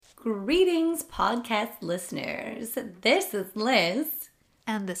Greetings, podcast listeners. This is Liz.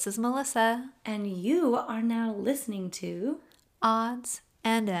 And this is Melissa. And you are now listening to Odds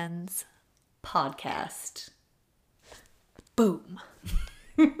and Ends Podcast. Boom.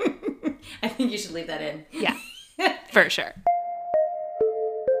 I think you should leave that in. Yeah, for sure.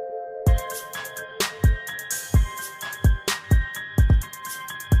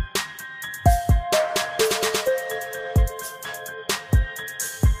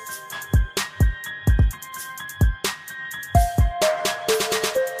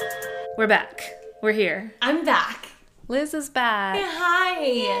 We're back. We're here. I'm back. Liz is back. Hi.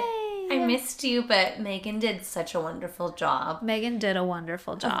 Yay. I missed you, but Megan did such a wonderful job. Megan did a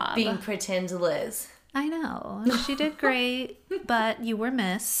wonderful job. Being pretend Liz. I know. She did great, but you were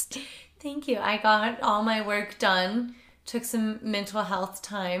missed. Thank you. I got all my work done. Took some mental health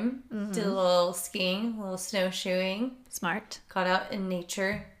time. Did a little skiing, a little snowshoeing. Smart. Got out in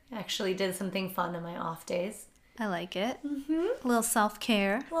nature. Actually did something fun on my off days. I like it. A little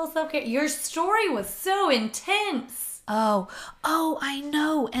self-care. A little self-care. Your story was so intense. Oh, I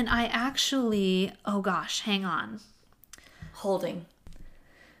know. And I actually, oh gosh, hang on. Holding.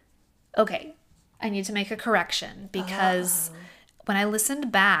 Okay, I need to make a correction because when I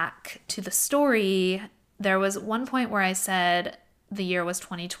listened back to the story, there was one point where I said the year was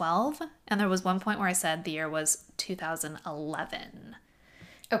 2012, and there was one point where I said the year was 2011.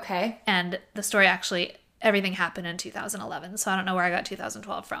 Okay. And the story actually, everything happened in 2011, so I don't know where I got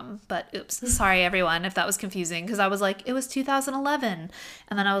 2012 from, but oops, sorry everyone if that was confusing, because I was like, it was 2011,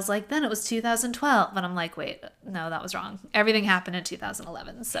 and then I was like, then it was 2012, and I'm like, wait, no, that was wrong. Everything happened in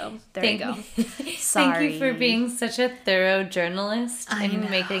 2011, so there you go. Sorry. Thank you for being such a thorough journalist I and know.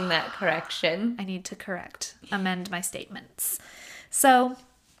 making that correction. I need to amend my statements. So,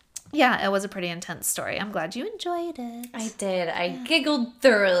 yeah, it was a pretty intense story. I'm glad you enjoyed it. I did. I giggled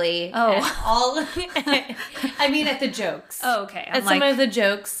thoroughly. Oh. At all. I mean, at the jokes. Oh, okay. At some of the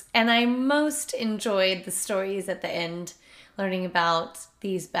jokes. And I most enjoyed the stories at the end, learning about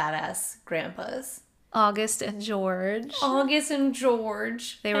these badass grandpas. August and George. August and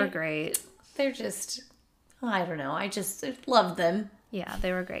George. They were great. They're just, I don't know. I just loved them. Yeah,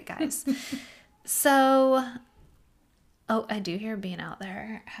 they were great guys. So, oh, I do hear Bean out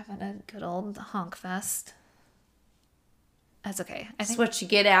there having a good old honk fest. That's okay. I That's think what you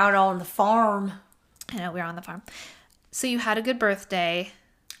get out on the farm. I know we were on the farm. So you had a good birthday.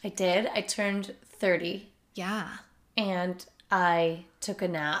 I did. I turned 30 Yeah. and I took a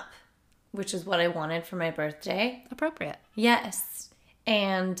nap, which is what I wanted for my birthday. Appropriate. Yes.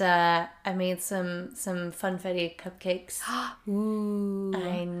 And I made some funfetti cupcakes. Ooh.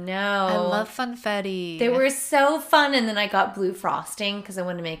 I know. I love funfetti. They were so fun, and then I got blue frosting because I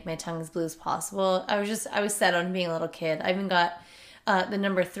wanted to make my tongue as blue as possible. I was set on being a little kid. I even got the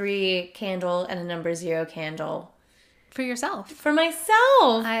number 3 candle and a number 0 candle For yourself. for myself.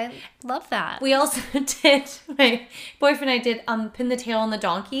 I love that. We also did, my boyfriend and I did pin the tail on the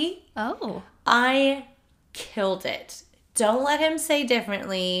donkey. Oh. I killed it. Don't let him say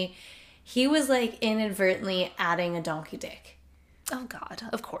differently. He was like inadvertently adding a donkey dick. Oh, God.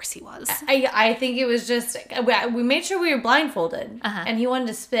 Of course he was. I think it was just, we made sure we were blindfolded. And he wanted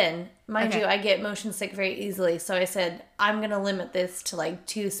to spin. Mind you, I get motion sick very easily. So I said, I'm going to limit this to like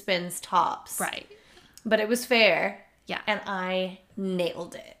 2 spins tops. Right. But it was fair. Yeah. And I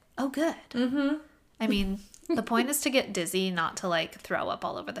nailed it. Oh, good. Mm-hmm. I mean, the point is to get dizzy, not to like throw up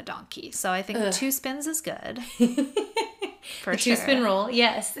all over the donkey. So I think 2 spins is good. For sure. 2-spin rule.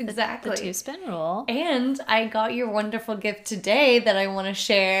 Yes, exactly. The 2-spin rule. And I got your wonderful gift today that I want to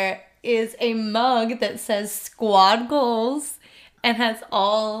share is a mug that says Squad Goals and has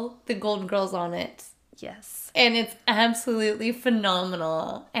all the Golden Girls on it. Yes. And it's absolutely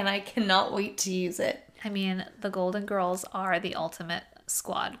phenomenal. And I cannot wait to use it. I mean, the Golden Girls are the ultimate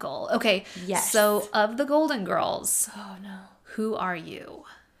squad goal. Okay. Yes. So of the Golden Girls, Oh, no. who are you?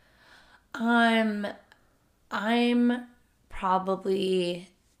 I'm probably...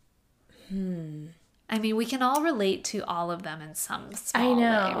 I mean, we can all relate to all of them in some small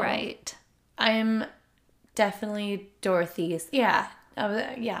way, right? I'm definitely Dorothy's. Yeah.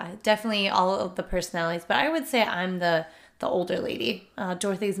 Definitely all of the personalities. But I would say I'm the older lady.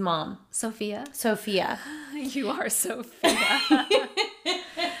 Dorothy's mom. Sophia? Sophia. You are Sophia.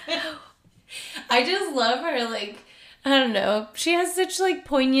 I just love her. Like, I don't know. She has such like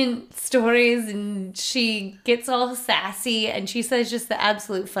poignant stories and she gets all sassy and she says just the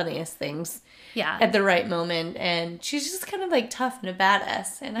absolute funniest things. Yeah. At the right moment. And she's just kind of like tough and a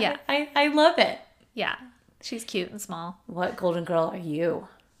badass. And Yeah. I love it. Yeah. She's cute and small. What Golden Girl are you?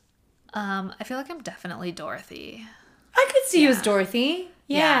 I feel like I'm definitely Dorothy. I could see you as Yeah. Dorothy.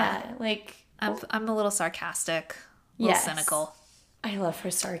 Yeah. Like, I'm a little sarcastic, a little Yes. cynical. I love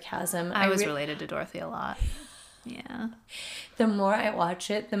her sarcasm. I was related to Dorothy a lot. Yeah. The more I watch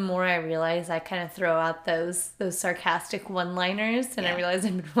it, the more I realize I kind of throw out those sarcastic one-liners, and I Yeah. realize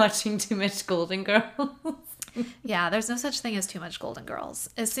I've been watching too much Golden Girls. Yeah, there's no such thing as too much Golden Girls.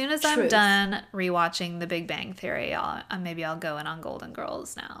 As soon as I'm Truth. done rewatching The Big Bang Theory, maybe I'll go in on Golden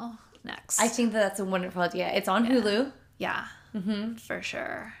Girls next. I think that's a wonderful idea. It's on Hulu, Yeah, for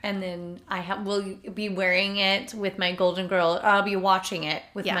sure. and then will be wearing it with my Golden Girl. I'll be watching it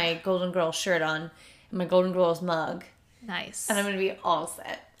with Yeah. my Golden Girl shirt on and my Golden Girls mug, Nice. and I'm gonna be all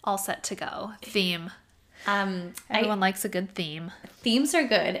set. All set to go. Theme. I, Everyone likes a good theme. themes are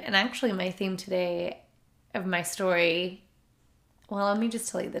good, and actually, my theme today of my story. Well, let me just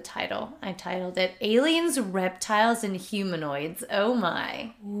tell you the title. I titled it "Aliens, Reptiles, and Humanoids." Oh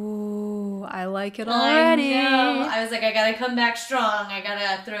my! Ooh, I like it I already. know. I was like, I gotta come back strong. I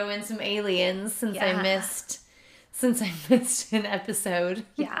gotta throw in some aliens since I Yeah. missed an episode.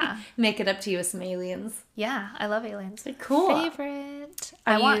 Yeah. Make it up to you with some aliens. Yeah, I love aliens. Cool. Favorite.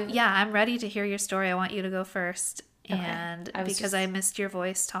 Are you- I'm ready to hear your story. I want you to go first. And I was because just- I missed your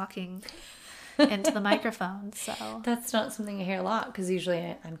voice talking into the microphone, so That's not something I hear a lot because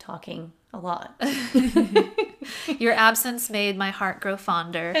usually I'm talking a lot. your absence made my heart grow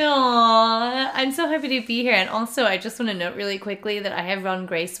fonder. Aww, I'm so happy to be here. And also, I just want to note really quickly that I have on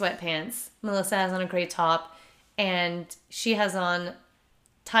gray sweatpants. Melissa has on a gray top, and she has on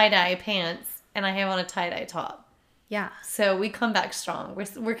tie-dye pants, and I have on a tie-dye top. Yeah, So we come back strong.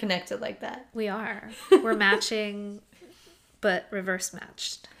 We're connected like that. we are. We're matching, but reverse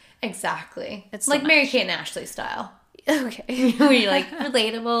matched. Exactly. It's like so Mary much. Kate and Ashley style. Okay. Where you're like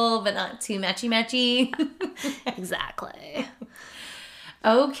relatable, but not too matchy-matchy. Exactly.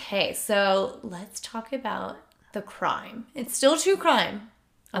 Okay, so let's talk about the crime. It's still true crime.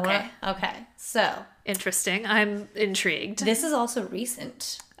 Okay. Okay. So Interesting. I'm intrigued. this is also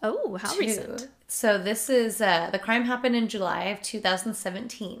recent. Oh, how too. recent. So this is the crime happened in July of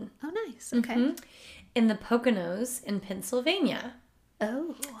 2017 Oh, nice. Okay. in the Poconos in Pennsylvania.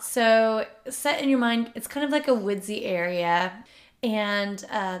 Oh. So set in your mind, it's kind of like a woodsy area, and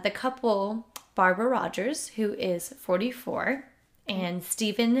the couple Barbara Rogers, who is 44, and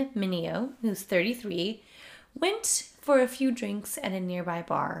Stephen Mineo, who's 33, went for a few drinks at a nearby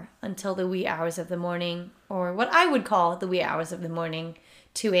bar until the wee hours of the morning, or what I would call the wee hours of the morning,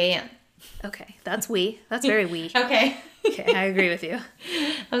 2 a.m. Okay. That's we. That's very we. Okay. Okay. I agree with you.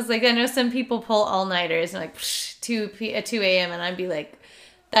 I was like, I know some people pull all-nighters and like 2 a.m. and I'd be like,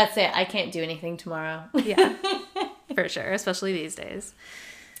 that's it. I can't do anything tomorrow. Yeah. For sure. Especially these days.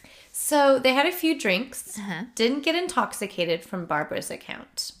 So they had a few drinks, Uh-huh. didn't get intoxicated from Barbara's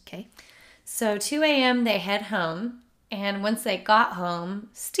account. Okay. So 2 a.m. they head home, and once they got home,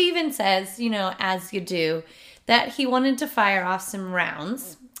 Stephen says, as you do, that he wanted to fire off some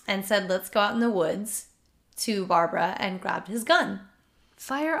rounds and said, let's go out in the woods to Barbara, and grabbed his gun.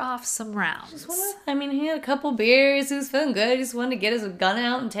 Fire off some rounds. I mean, he had a couple beers, he was feeling good, he just wanted to get his gun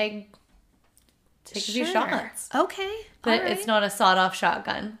out and take a few Sure. shots. Okay. But all right. it's not a sawed-off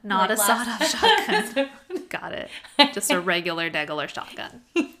shotgun. Not like a last- sawed-off shotgun. Got it. Just a regular degular shotgun.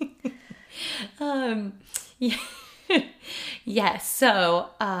 Yeah. Yes. So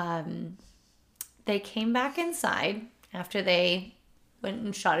they came back inside after they went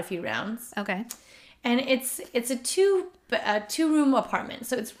and shot a few rounds, Okay. and it's a two-room apartment,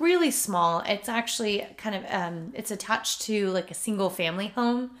 so it's really small. It's actually kind of it's attached to like a single family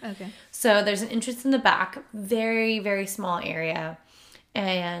home. Okay. So there's an entrance in the back, very, very small area.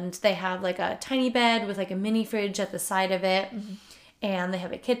 And they have like a tiny bed with like a mini fridge at the side of it. Mm-hmm. And they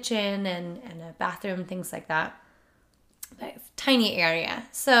have a kitchen and a bathroom, things like that. But it's a tiny area.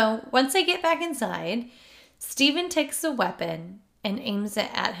 So once they get back inside, Stephen takes a weapon and aims it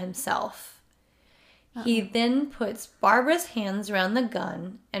at himself. He then puts Barbara's hands around the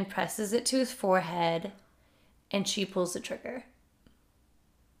gun and presses it to his forehead, and she pulls the trigger.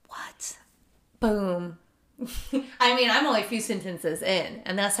 What? Boom. I mean, I'm only a few sentences in,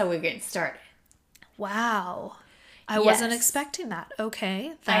 and that's how we're getting started. Wow. I wasn't Yes. expecting that.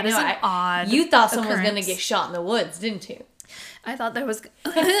 Okay. I That is know, an odd. You thought someone was going to occurrence. get shot in the woods, didn't you? I thought there was.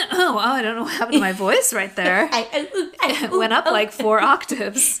 Oh, wow. I don't know what happened to my voice right there. It went up like 4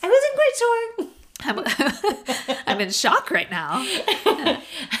 octaves. I wasn't quite sure. I'm in shock right now.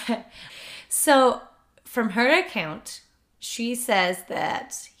 So, from her account, she says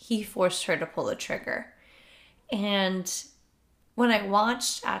that he forced her to pull the trigger. And when I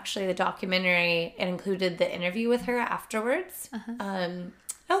watched actually the documentary, it included the interview with her afterwards. Oh,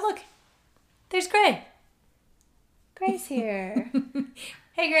 look, there's Gray. Gray's here.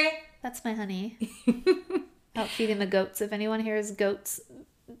 Hey, Gray. That's my honey. Out feeding the goats. If anyone hears goats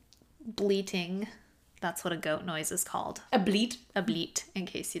bleating, that's what a goat noise is called. A bleat. A bleat, in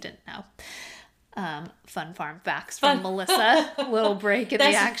case you didn't know. Fun farm facts from Melissa. Little break in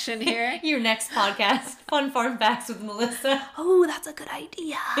the action here. Your next podcast, Fun Farm Facts with Melissa. Oh, that's a good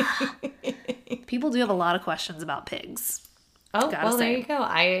idea. People do have a lot of questions about pigs. Oh, well, there you go.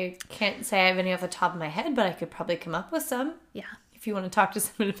 I can't say I have any off the top of my head, but I could probably come up with some. Yeah. If you want to talk to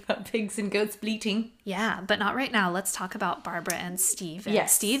someone about pigs and goats bleating. Yeah, but not right now. Let's talk about Barbara and Steve.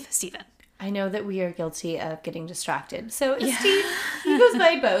 Yes. Steven. I know that we are guilty of getting distracted. So Steve, he goes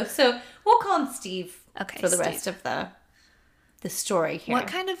by both. So we'll call him Steve for the rest of the story here. What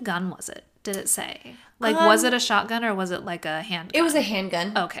kind of gun was it? Did it say? Like, was it a shotgun or was it like a handgun? It was a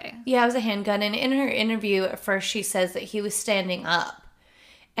handgun. Okay. Yeah, it was a handgun. And in her interview, at first she says that he was standing up.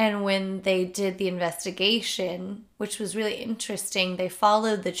 And when they did the investigation, which was really interesting, they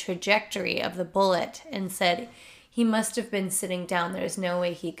followed the trajectory of the bullet and said he must have been sitting down. There's no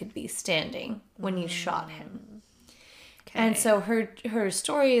way he could be standing when you shot him. Okay. And so her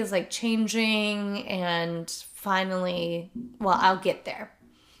story is like changing, and finally, well, I'll get there.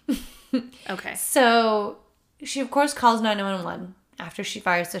 Okay. So she, of course, calls 911 after she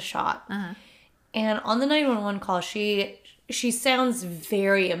fires the shot. Uh-huh. And on the 911 call, she sounds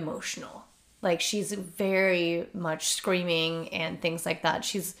very emotional. Like, she's very much screaming and things like that.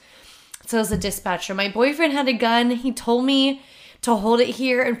 So as a dispatcher, my boyfriend had a gun. He told me to hold it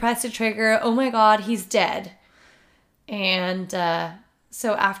here and press the trigger. Oh my God, he's dead. And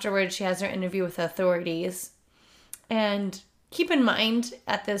so afterwards, she has her interview with authorities. And keep in mind,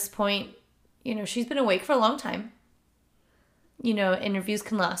 at this point, she's been awake for a long time. Interviews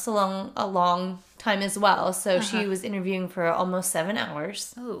can last a long time as well. So she was interviewing for almost 7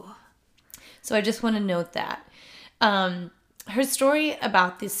 hours. Oh. So I just want to note that. Her story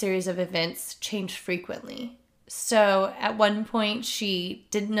about this series of events changed frequently. So at one point, she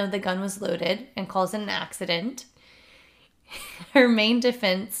didn't know the gun was loaded and calls it an accident. Her main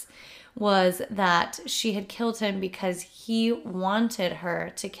defense was that she had killed him because he wanted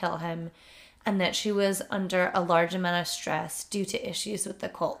her to kill him, and that she was under a large amount of stress due to issues with the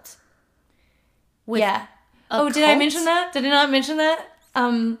cult. Yeah. Did I mention that? Did I not mention that?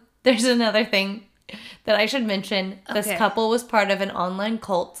 There's another thing that I should mention. This couple was part of an online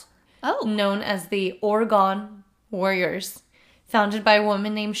cult known as the Oregon Warriors, founded by a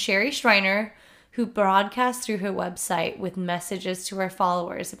woman named Sherry Shriner, who broadcast through her website with messages to her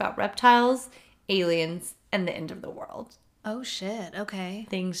followers about reptiles, aliens, and the end of the world. Oh, shit. Okay.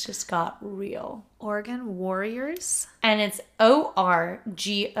 Things just got real. Oregon Warriors? And it's Orgone.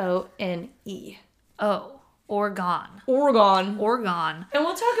 Oh, Oregon. Oregon. And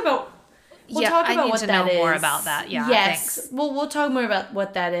we'll talk about what that is. I need to know more about that. Yeah, yes. thanks. Well, we'll talk more about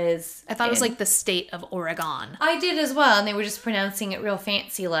what that is. I thought it was like the state of Oregon. I did as well, and they were just pronouncing it real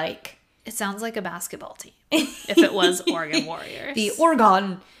fancy like. It sounds like a basketball team. If it was Oregon Warriors. The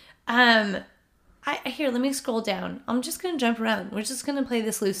Oregon. Here, let me scroll down. I'm just going to jump around. We're just going to play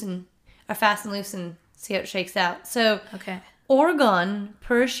this fast and loose and see how it shakes out. So, Oregon,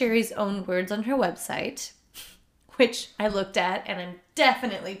 per Sherry's own words on her website, which I looked at, and I'm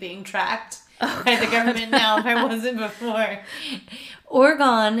definitely being tracked by the government now if I wasn't before.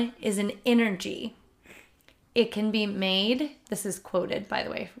 Oregon is an energy. It can be made, this is quoted, by the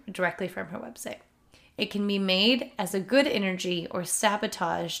way, directly from her website. It can be made as a good energy or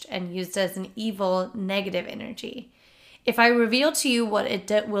sabotaged and used as an evil, negative energy. If I reveal to you what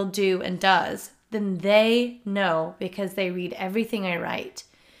it will do and does, then they know because they read everything I write.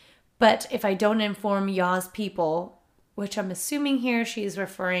 But if I don't inform Yah's people, which I'm assuming here she's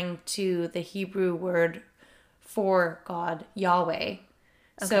referring to the Hebrew word for God, Yahweh. Okay.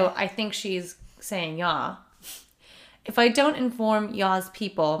 So I think she's saying Yah. If I don't inform Yah's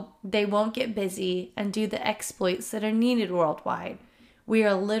people, they won't get busy and do the exploits that are needed worldwide. We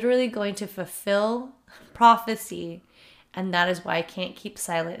are literally going to fulfill prophecy, and that is why I can't keep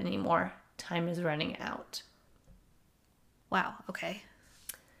silent anymore. Time is running out. Wow, okay.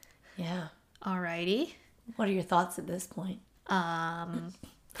 Yeah. Alrighty. What are your thoughts at this point?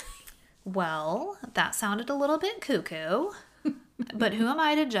 Well, that sounded a little bit cuckoo, but who am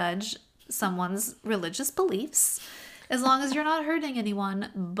I to judge someone's religious beliefs? As long as you're not hurting anyone,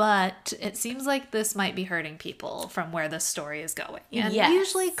 but it seems like this might be hurting people from where this story is going. And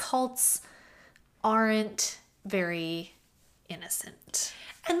usually cults aren't very innocent.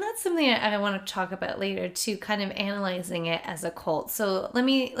 And that's something I want to talk about later too, kind of analyzing it as a cult. So let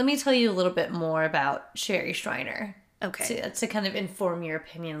me tell you a little bit more about Sherry Shriner. Okay. to kind of inform your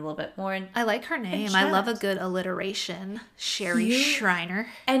opinion a little bit more. And I like her name. chat. I love a good alliteration. Sherry You- Shriner.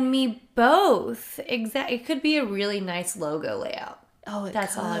 And me both. Exactly. It could be a really nice logo layout. Oh,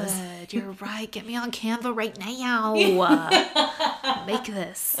 That's all I was- good. You're right. Get me on Canva right now. Make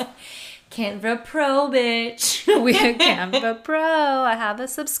this. Canva Pro, bitch. We have Canva Pro. I have a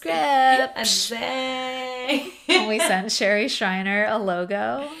subscript. Zay. Can we send Sherry Shriner a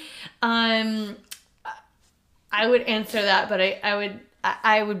logo? I would answer that, but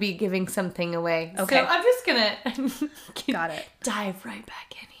I would be giving something away. Okay. So I'm just gonna Got it. dive right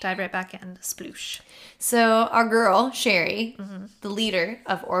back in. Dive right back in. Sploosh. So our girl, Sherry, the leader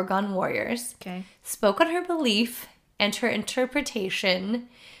of Oregon Warriors, Okay. spoke on her belief and her interpretation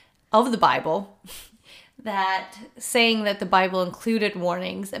of the Bible, that saying that the Bible included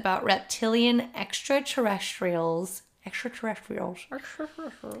warnings about reptilian extraterrestrials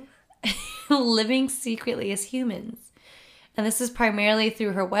living secretly as humans. And this is primarily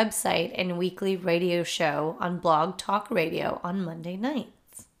through her website and weekly radio show on Blog Talk Radio on Monday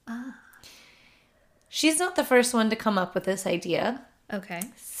nights. She's not the first one to come up with this idea. Okay.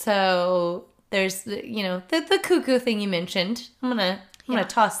 So there's the cuckoo thing you mentioned. I'm gonna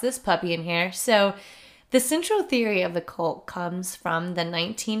toss this puppy in here. So the central theory of the cult comes from the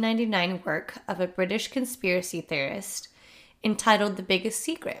 1999 work of a British conspiracy theorist entitled The Biggest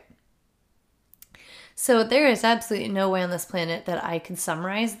Secret. So there is absolutely no way on this planet that I can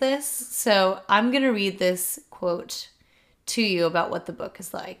summarize this. So I'm going to read this quote to you about what the book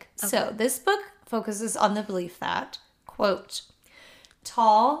is like. Okay. So this book focuses on the belief that, quote,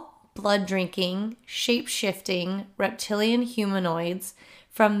 tall, blood-drinking, shape-shifting reptilian humanoids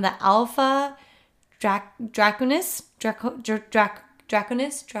from the Alpha Draconis?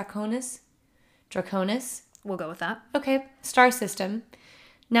 We'll go with that. Okay, star system,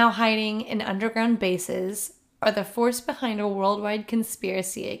 now hiding in underground bases, are the force behind a worldwide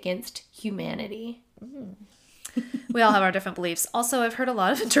conspiracy against humanity. We all have our different beliefs. Also, I've heard a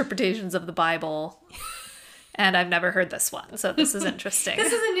lot of interpretations of the Bible, and I've never heard this one, so this is interesting.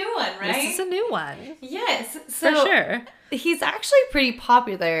 This is a new one, right? This is a new one. Yes. For sure. He's actually pretty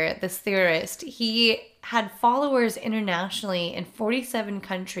popular, this theorist. He had followers internationally in 47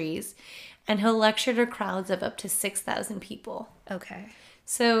 countries, and he lectured to crowds of up to 6,000 people. Okay.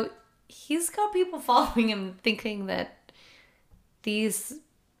 So he's got people following him thinking that these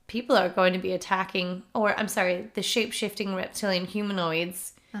people are going to be attacking, the shape-shifting reptilian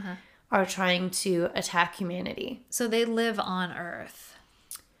humanoids are trying to attack humanity. So they live on Earth.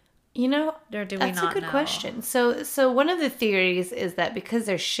 You know, Or do we that's not a good know? question. So one of the theories is that because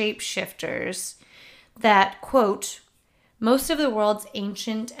they're shapeshifters, that, quote, most of the world's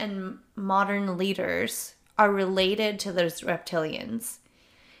ancient and modern leaders are related to those reptilians,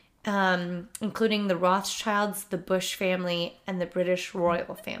 including the Rothschilds, the Bush family, and the British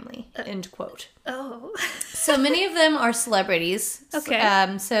royal family, end quote. Oh. So many of them are celebrities.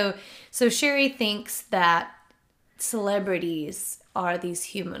 Okay. So Sherry thinks that celebrities are these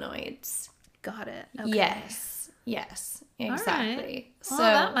humanoids. Got it. Okay. Yes, exactly. Right. So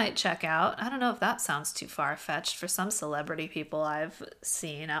Well, that might check out. I don't know if that sounds too far-fetched for some celebrity people I've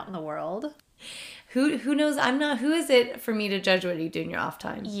seen out in the world. who knows? Who is it for me to judge what you do in your off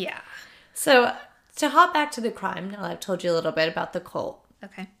time? Yeah. So to hop back to the crime, now that I've told you a little bit about the cult,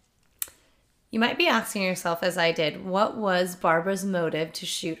 Okay. you might be asking yourself, as I did, what was Barbara's motive to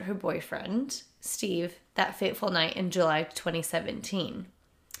shoot her boyfriend, Steve, that fateful night in July 2017?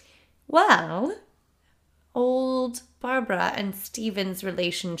 Well, old Barbara and Steven's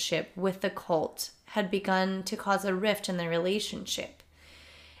relationship with the cult had begun to cause a rift in their relationship.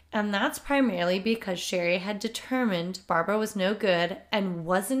 And that's primarily because Sherry had determined Barbara was no good and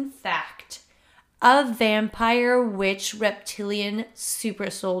was, in fact, a vampire witch reptilian super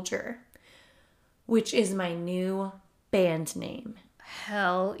soldier, which is my new band name.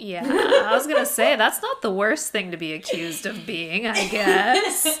 Hell yeah. I was going to say, that's not the worst thing to be accused of being, I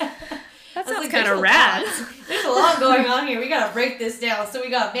guess. That sounds kind of rad. There's a lot going on here. We gotta break this down. So we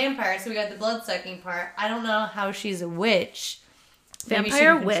got vampires, so we got the blood sucking part. I don't know how she's a witch. Maybe she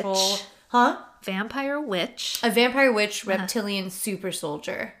Vampire can witch. control- Huh? Vampire witch. A vampire witch reptilian super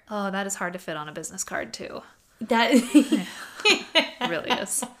soldier. Oh, that is hard to fit on a business card, too. That It really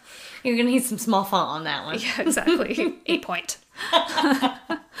is. You're gonna need some small font on that one. Yeah, exactly. 8 point.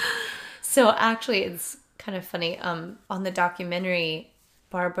 So actually, it's kind of funny. On the documentary,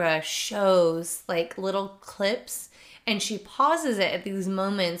 Barbara shows like little clips, and she pauses it at these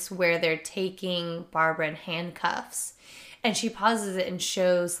moments where they're taking Barbara in handcuffs. And she pauses it and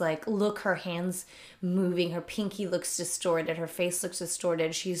shows, like, look, her hands moving, her pinky looks distorted, her face looks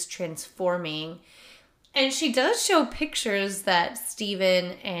distorted, she's transforming. And she does show pictures that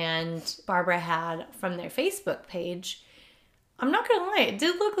Steven and Barbara had from their Facebook page. I'm not going to lie, it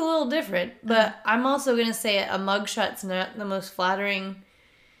did look a little different, but I'm also going to say a mugshot's not the most flattering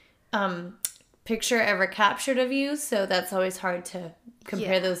picture ever captured of you, so that's always hard to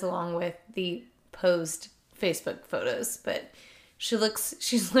compare those along with the posed Facebook photos. But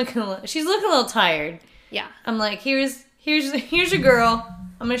she's looking a little tired. Yeah. I'm like, here's your girl.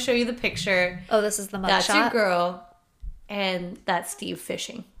 I'm going to show you the picture. Oh, this is the mugshot? That's your girl. And that's Steve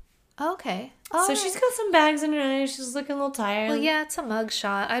fishing. Okay. So she's got some bags in her eyes. She's looking a little tired. Well, yeah, it's a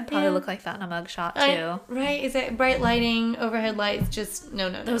mugshot. I'd probably look like that in a mugshot, too. Right? Is it bright lighting, overhead lights? Just, no.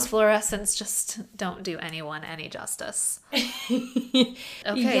 Those fluorescents just don't do anyone any justice. Okay,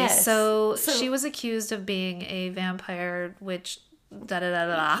 Yes. so she was accused of being a vampire witch,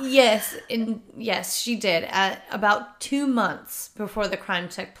 da-da-da-da-da. Yes, she did. At about 2 months before the crime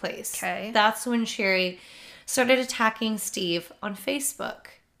took place. Okay. That's when Sherry started attacking Steve on Facebook,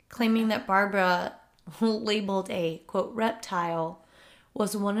 claiming that Barbara, labeled a, quote, reptile,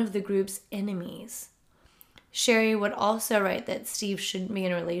 was one of the group's enemies. Sherry would also write that Steve shouldn't be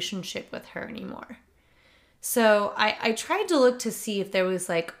in a relationship with her anymore. So I tried to look to see if there was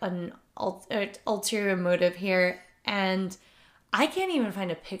like an ulterior motive here, and I can't even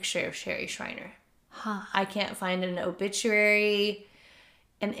find a picture of Sherry Schreiner. Huh. I can't find an obituary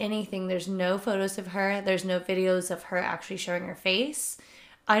and anything. There's no photos of her. There's no videos of her actually showing her face.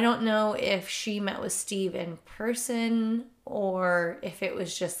 I don't know if she met with Steve in person or if it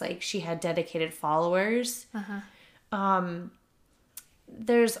was just like she had dedicated followers.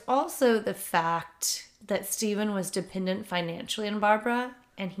 There's also the fact that Steven was dependent financially on Barbara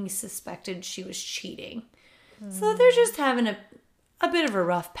and he suspected she was cheating. So they're just having a bit of a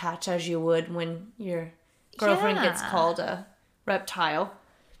rough patch, as you would when your girlfriend gets called a reptile.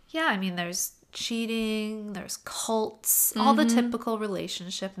 Yeah, I mean, there's cheating, there's cults, all the typical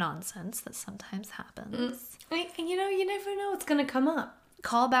relationship nonsense that sometimes happens. And you know, you never know what's going to come up.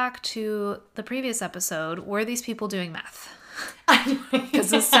 Call back to the previous episode. Were these people doing meth? I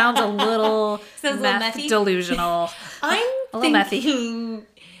Because this sounds a little meth methy. delusional. I'm A little methy. thinking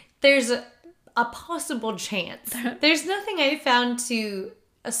there's a possible chance. There's nothing I found to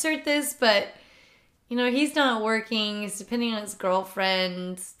assert this, but you know, he's not working. He's depending on his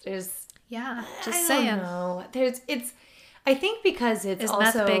girlfriend. There's Yeah, I just don't saying. know. I think because it's Is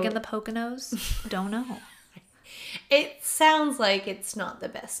also meth big in the Poconos? Don't know. it sounds like it's not the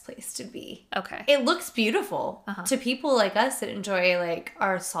best place to be. Okay. It looks beautiful to people like us that enjoy like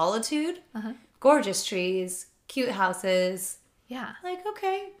our solitude, gorgeous trees, cute houses. Yeah. Like,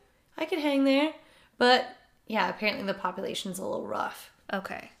 okay, I could hang there. But yeah, apparently the population's a little rough.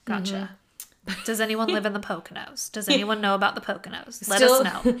 Okay. Gotcha. Does anyone live in the Poconos? Does anyone know about the Poconos? Let us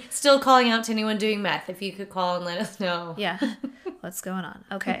know. Still calling out to anyone doing meth. If you could call and let us know. Yeah. What's going on?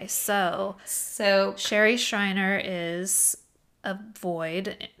 Okay. So So Sherry Schreiner is a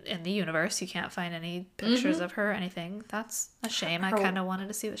void in the universe. You can't find any pictures of her or anything. That's a shame. I kind of wanted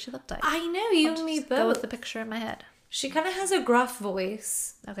to see what she looked like. I know, you and me Just go with both. the picture in my head. She kind of has a gruff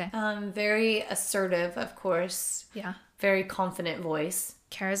voice. Okay. Very assertive, of course. Yeah. Very confident voice.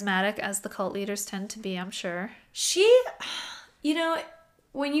 Charismatic, as the cult leaders tend to be, I'm sure. She, you know,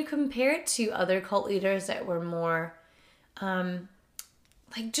 when you compare it to other cult leaders that were more,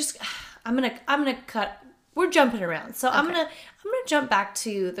 like just, I'm gonna cut. We're jumping around, so I'm gonna jump back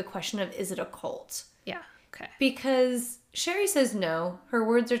to the question of, is it a cult? Yeah. Okay. Because Sherry says no. Her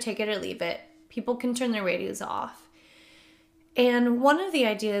words are take it or leave it. People can turn their radios off. And one of the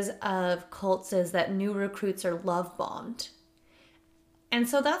ideas of cults is that new recruits are love bombed. And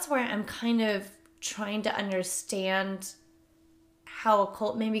so that's where I'm kind of trying to understand how a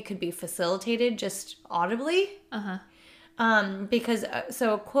cult maybe could be facilitated just audibly. Because,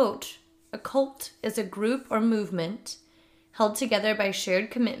 so a quote, a cult is a group or movement held together by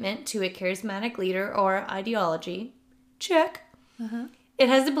shared commitment to a charismatic leader or ideology. Check. It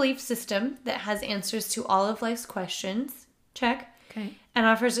has a belief system that has answers to all of life's questions. Check. Okay. And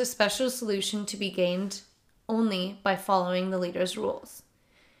offers a special solution to be gained only by following the leader's rules.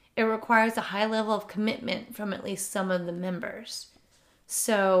 It requires a high level of commitment from at least some of the members.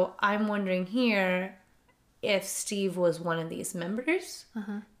 So I'm wondering here if Steve was one of these members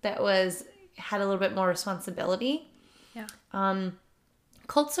that had a little bit more responsibility. Yeah.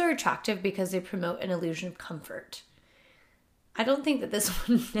 Cults are attractive because they promote an illusion of comfort. I don't think that this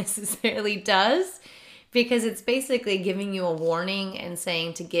one necessarily does, because it's basically giving you a warning and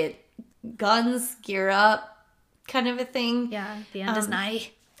saying to get guns, gear up, kind of a thing. Yeah. The end is nigh.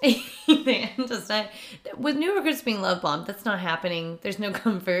 The end is not. With new recruits being love bombed, that's not happening. There's no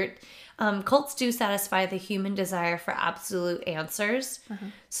comfort. Cults do satisfy the human desire for absolute answers.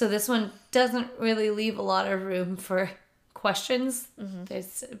 So this one doesn't really leave a lot of room for questions.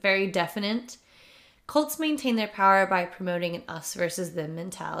 It's very definite. Cults maintain their power by promoting an us versus them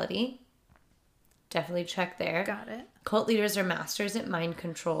mentality. Definitely check there. Got it. Cult leaders are masters at mind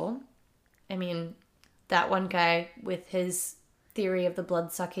control. I mean, that one guy with his theory of the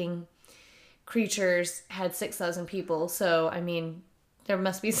blood-sucking creatures had 6,000 people. So, I mean, there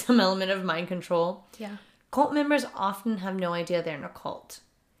must be some element of mind control. Yeah. Cult members often have no idea they're in a cult.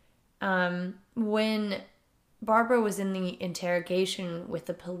 When Barbara was in the interrogation with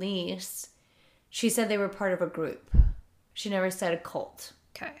the police, she said they were part of a group. She never said a cult.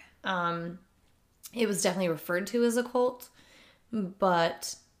 Okay. It was definitely referred to as a cult,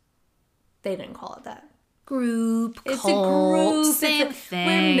 but they didn't call it that. Group, It's cult, a group. same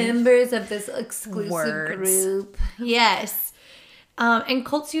thing. We're members of this exclusive Words. group. Yes. And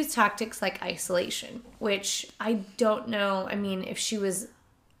cults use tactics like isolation, which I don't know. I mean, if she was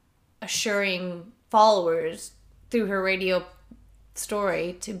assuring followers through her radio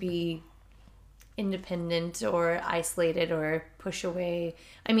story to be independent or isolated or push away.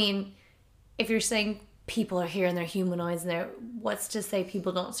 I mean, if you're saying people are here and they're humanoids and they're, what's to say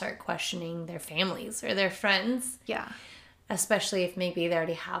people don't start questioning their families or their friends? Yeah. Especially if maybe they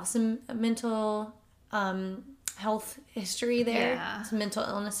already have some mental health history there, Yeah. some mental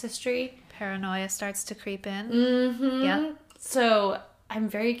illness history. Paranoia starts to creep in. Mm-hmm. Yeah. So I'm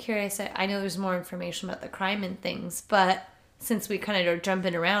very curious. I know there's more information about the crime and things, but since we kind of are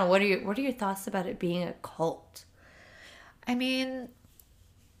jumping around, what are your thoughts about it being a cult? I mean,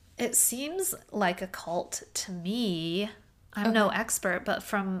 it seems like a cult to me. I'm no expert, but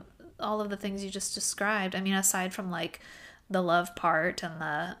from all of the things you just described, I mean, aside from like the love part and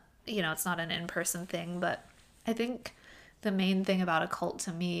the, it's not an in-person thing, but I think the main thing about a cult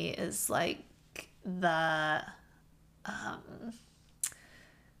to me is like the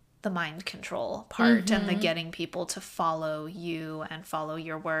mind control part and the getting people to follow you and follow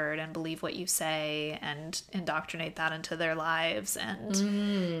your word and believe what you say and indoctrinate that into their lives. And,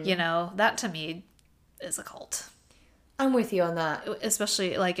 that to me is a cult. I'm with you on that.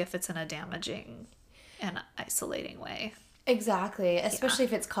 Especially like if it's in a damaging and isolating way. Exactly. Especially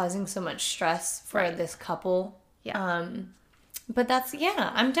if it's causing so much stress for this couple. Yeah. But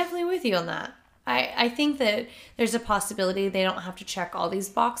I'm definitely with you on that. I think that there's a possibility they don't have to check all these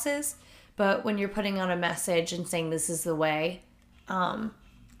boxes, but when you're putting on a message and saying this is the way, I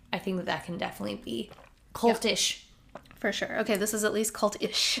think that can definitely be cultish. For sure. Okay, this is at least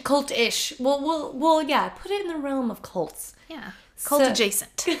cult-ish. Cultish. Well, yeah, put it in the realm of cults. Yeah. Cult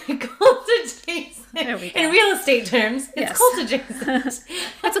adjacent. Cult adjacent. There we go. In real estate terms, it's Yes. cult adjacent.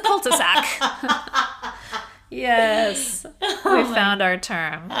 It's a cul-de-sac. Yes. We found our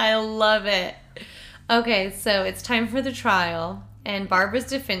term. I love it. Okay, so it's time for the trial, and Barbara's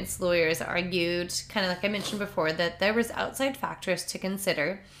defense lawyers argued, kind of like I mentioned before, that there was outside factors to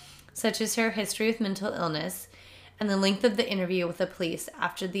consider, such as her history with mental illness and the length of the interview with the police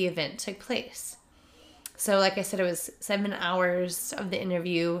after the event took place. So like I said, it was 7 hours of the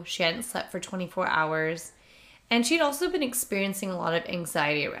interview. She hadn't slept for 24 hours, and she'd also been experiencing a lot of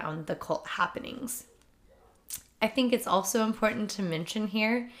anxiety around the cult happenings. I think it's also important to mention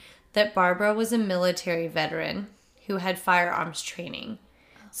here that Barbara was a military veteran who had firearms training.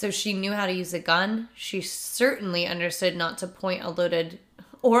 So she knew how to use a gun. She certainly understood not to point a loaded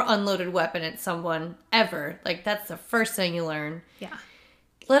or unloaded weapon at someone ever. Like, that's the first thing you learn. Yeah.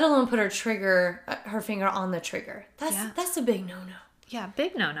 Let alone put her finger on the trigger. That's a big no-no. Yeah,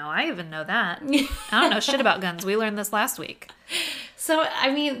 big no-no. I even know that. I don't know shit about guns. We learned this last week. So,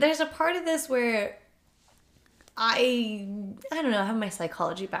 I mean, there's a part of this where I don't know, I have my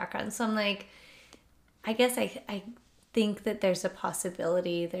psychology background, so I'm like, I guess I think that there's a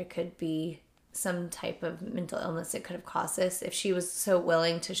possibility there could be some type of mental illness that could have caused this if she was so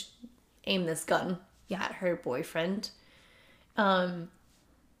willing to aim this gun at her boyfriend. But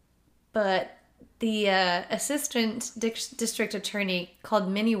the assistant district attorney called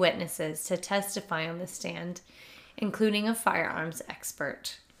many witnesses to testify on the stand, including a firearms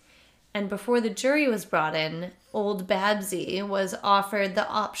expert. And before the jury was brought in, old Babsy was offered the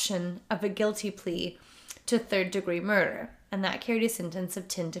option of a guilty plea to third-degree murder, and that carried a sentence of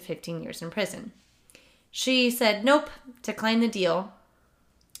 10 to 15 years in prison. She said, nope, declined the deal,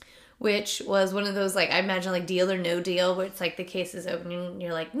 which was one of those, like, I imagine, like, deal or no deal, where it's like the case is open and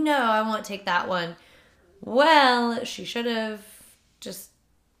you're like, no, I won't take that one. Well, she should have just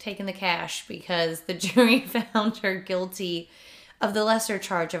taken the cash because the jury found her guilty of the lesser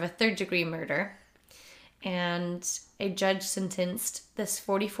charge of a third-degree murder. and a judge sentenced this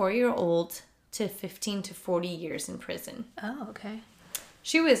 44-year-old to 15 to 40 years in prison. Oh, okay.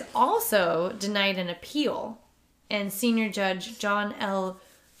 She was also denied an appeal, and senior judge John L.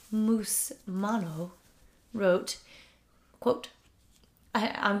 Musmano wrote, quote,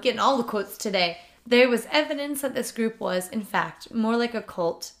 I'm getting all the quotes today. There was evidence that this group was, in fact, more like a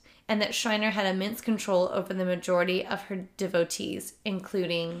cult, and that Schreiner had immense control over the majority of her devotees,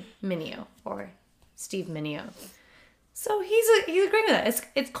 including Mineo, or Steve Mineo. So he's agreeing with that.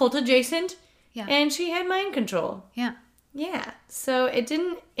 It's cult adjacent, Yeah. and she had mind control. Yeah. Yeah, so it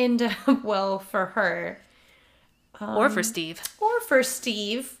didn't end up well for her. Or for Steve. Or for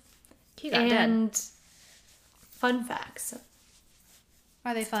Steve. He got dead. And fun facts.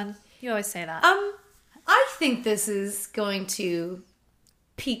 Are they fun? You always say that. I think this is going to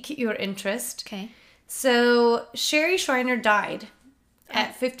pique your interest. Okay. So Sherry Schreiner died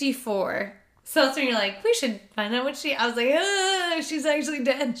at 54. So that's when you're like, we should find out what I was like, she's actually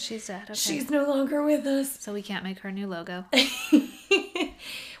dead. She's dead. Okay. She's no longer with us. So we can't make her a new logo.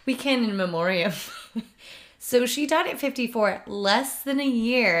 We can in memoriam. So she died at 54, less than a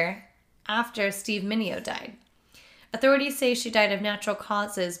year after Steve Mineo died. Authorities say she died of natural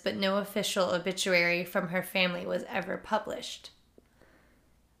causes, but no official obituary from her family was ever published.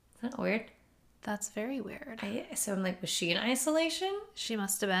 Isn't that weird? That's very weird. So I'm like, was she in isolation? She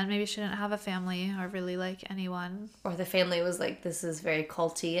must have been. Maybe she didn't have a family or really like anyone. Or the family was like, this is very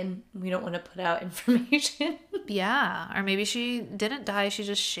culty and we don't want to put out information. Yeah. Or maybe she didn't die. She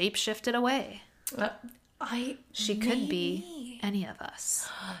just shape-shifted away. She could be any of us.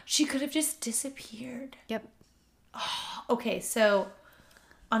 She could have just disappeared. Yep. Okay, so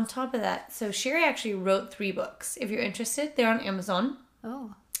on top of that, so Sherry actually wrote 3 books. If you're interested, they're on Amazon.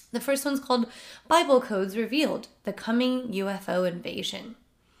 Oh. The first one's called Bible Codes Revealed, The Coming UFO Invasion.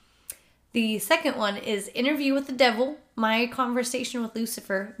 The second one is Interview with the Devil, My Conversation with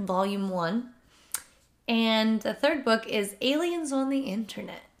Lucifer, Volume 1. And the third book is Aliens on the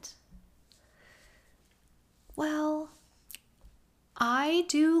Internet. Well, I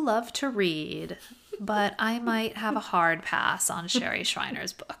do love to read, but I might have a hard pass on Sherry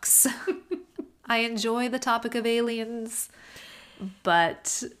Schreiner's books. I enjoy the topic of aliens,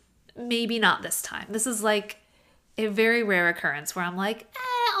 but maybe not this time. This is like a very rare occurrence where I'm like,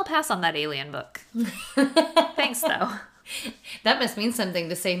 I'll pass on that alien book. Thanks, though. That must mean something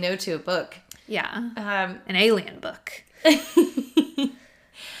to say no to a book. Yeah. An alien book.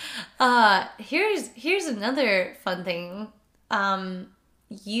 Here's another fun thing.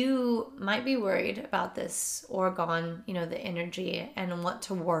 You might be worried about this orgone, the energy and what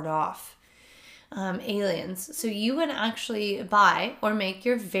to ward off aliens. So you would actually buy or make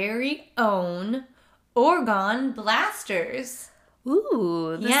your very own orgone blasters.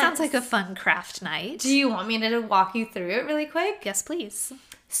 Ooh, this Yes. sounds like a fun craft night. Do you want me to walk you through it really quick? Yes, please.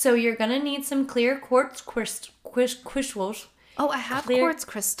 So you're going to need some clear quartz crystals. Oh, I have quartz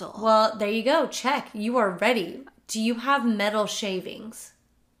crystal. Well, there you go. Check. You are ready. Do you have metal shavings?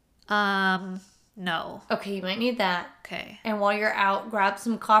 No. Okay, you might need that. Okay. And while you're out, grab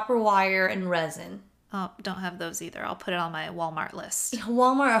some copper wire and resin. Oh, don't have those either. I'll put it on my Walmart list.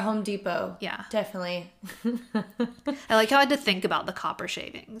 Walmart or Home Depot. Yeah. Definitely. I like how I had to think about the copper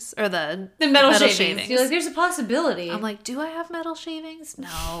shavings or the metal shavings. You're like, there's a possibility. I'm like, do I have metal shavings?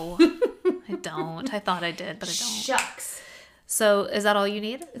 No, I don't. I thought I did, but I don't. Shucks. So is that all you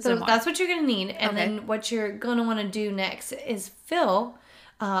need? Is there So more? that's what you're going to need. And Okay. then what you're going to want to do next is fill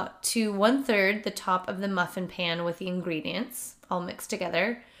to 1/3 the top of the muffin pan with the ingredients all mixed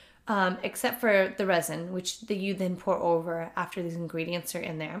together, except for the resin, which you then pour over after these ingredients are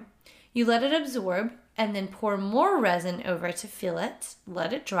in there. You let it absorb and then pour more resin over to fill it.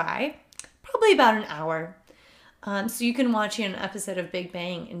 Let it dry, probably about an hour. So you can watch an episode of Big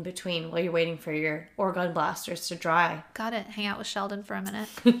Bang in between while you're waiting for your orgone blasters to dry. Got it. Hang out with Sheldon for a minute.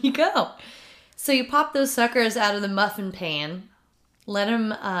 There you go. So you pop those suckers out of the muffin pan, let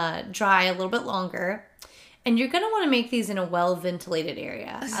them dry a little bit longer, and you're going to want to make these in a well-ventilated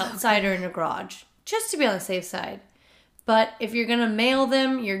area, outside or in a garage, just to be on the safe side. But if you're going to mail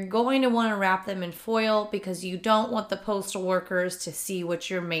them, you're going to want to wrap them in foil because you don't want the postal workers to see what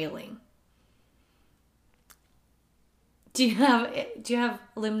you're mailing. Do you have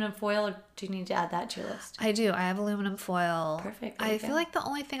aluminum foil, or do you need to add that to your list? I do. I have aluminum foil. Perfect. There you I go. feel like the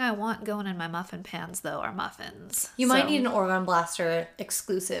only thing I want going in my muffin pans, though, are muffins. You might So, need an Orgone Blaster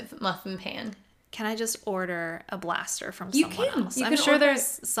exclusive muffin pan. Can I just order a blaster from You someone can. else? You I'm can sure order-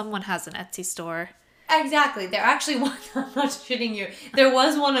 someone has an Etsy store. Exactly. There actually one. I'm not shitting you. There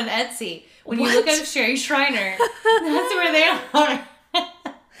was one on Etsy. When you look What? at Sherry Schreiner, that's where they are.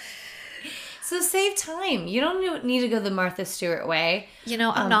 So save time. You don't need to go the Martha Stewart way. You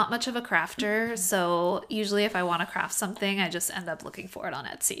know, I'm not much of a crafter, so usually if I want to craft something, I just end up looking for it on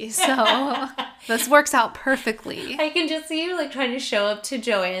Etsy. So this works out perfectly. I can just see you like trying to show up to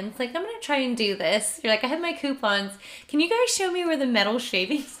Joann's. Like, I'm going to try and do this. You're like, I have my coupons. Can you guys show me where the metal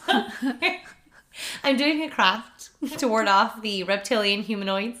shavings are? I'm doing a craft to ward off the reptilian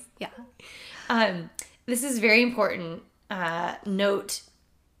humanoids. Yeah. This is very important. Note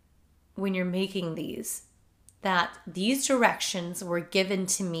when you're making these that these directions were given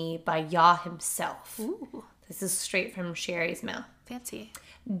to me by Yah himself. Ooh, This is straight from Sherry's mouth. fancy.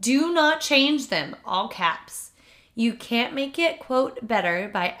 Do not change them, all caps. You can't make it, quote, better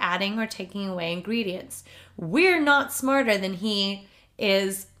by adding or taking away ingredients. We're not smarter than he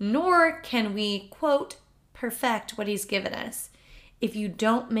is, nor can we, quote, perfect what he's given us. If you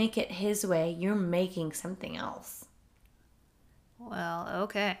don't make it his way, you're making something else. Well,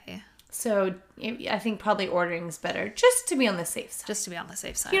 okay. So I think probably ordering is better, just to be on the safe side. Just to be on the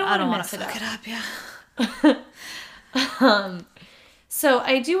safe side. You don't I don't wanna want to mess it fuck it up, yeah. So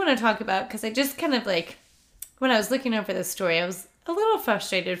I do want to talk about, because I just kind of like, when I was looking over this story, I was a little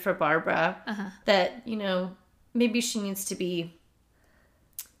frustrated for Barbara that, you know, maybe she needs to be,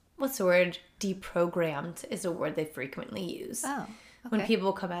 what's the word? Deprogrammed is a word they frequently use. Oh, okay. When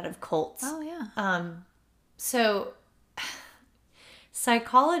people come out of cults. Oh, yeah. So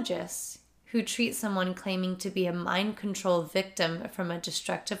psychologists who treat someone claiming to be a mind control victim from a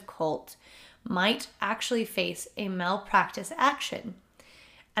destructive cult might actually face a malpractice action.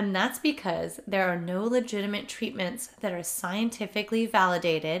 And that's because there are no legitimate treatments that are scientifically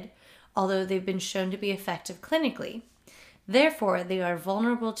validated, although they've been shown to be effective clinically. Therefore, they are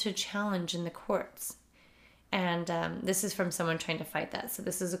vulnerable to challenge in the courts. And this is from someone trying to fight that. So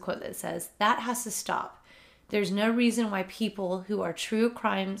this is a quote that says, "That has to stop. There's no reason why people who are true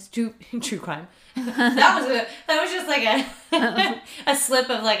crime. that was just like a slip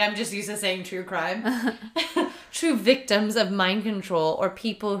of like, I'm just used to saying true crime. True victims of mind control or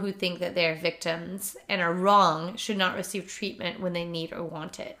people who think that they're victims and are wrong should not receive treatment when they need or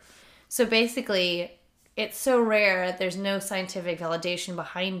want it." So basically, it's so rare, there's no scientific validation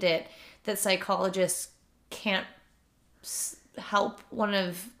behind it, that psychologists can't help one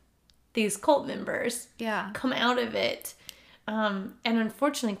of these cult members come out of it. And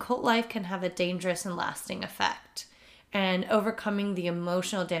unfortunately, cult life can have a dangerous and lasting effect. And overcoming the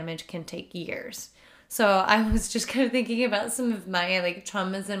emotional damage can take years. So I was just kind of thinking about some of my like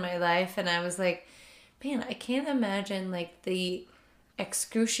traumas in my life, and I was like, man, I can't imagine like the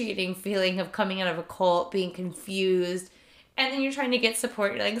excruciating feeling of coming out of a cult, being confused, and then you're trying to get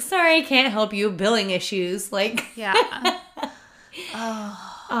support. You're like, sorry, I can't help you, billing issues. Like, Yeah.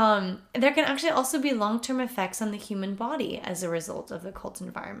 there can actually also be long-term effects on the human body as a result of the cult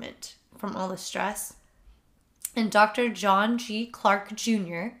environment from all the stress. And Dr. John G. Clark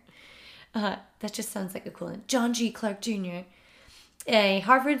Jr., that just sounds like a cool name, John G. Clark Jr., a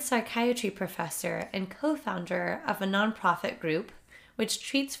Harvard psychiatry professor and co-founder of a nonprofit group which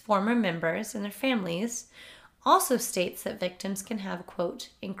treats former members and their families, also states that victims can have, quote,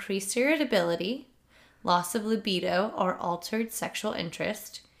 increased irritability, loss of libido, or altered sexual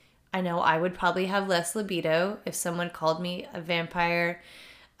interest. I know I would probably have less libido if someone called me a vampire,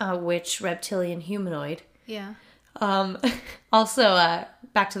 witch, reptilian, humanoid. Yeah. Also,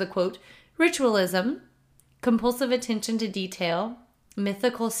 back to the quote, ritualism, compulsive attention to detail,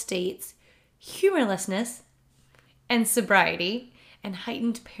 mythical states, humorlessness, and sobriety, and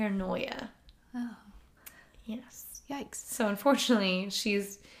heightened paranoia. Oh. Yes. Yikes. So unfortunately,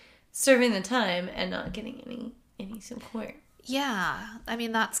 she's serving the time and not getting any support. Yeah. I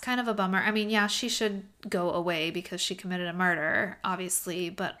mean, that's kind of a bummer. I mean, yeah, she should go away because she committed a murder,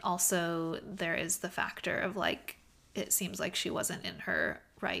 obviously, but also there is the factor of like, it seems like she wasn't in her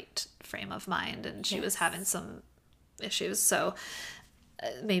right frame of mind and she was having some issues. So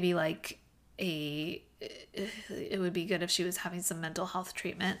maybe like it would be good if she was having some mental health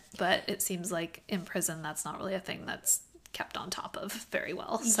treatment, but it seems like in prison that's not really a thing that's kept on top of very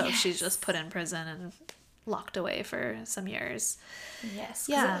well. So she's just put in prison and locked away for some years. Yes.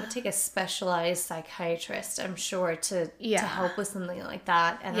 Yeah. It would take a specialized psychiatrist, I'm sure, to help with something like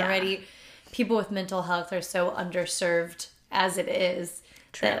that. And already people with mental health are so underserved as it is.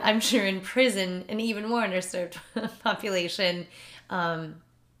 True. That I'm sure in prison an even more underserved population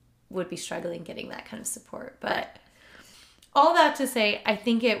would be struggling getting that kind of support. But all that to say, I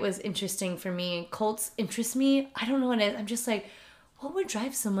think it was interesting for me. Cults interest me. I don't know what it is. I'm just like, what would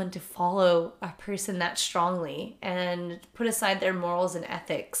drive someone to follow a person that strongly and put aside their morals and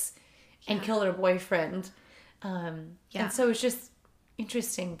ethics and kill their boyfriend? And so it's just,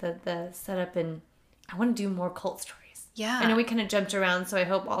 interesting, the setup, and I want to do more cult stories. Yeah. I know we kind of jumped around, so I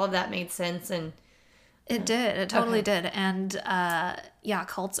hope all of that made sense. And It did. It totally did. And yeah,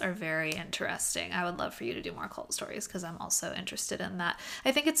 cults are very interesting. I would love for you to do more cult stories because I'm also interested in that.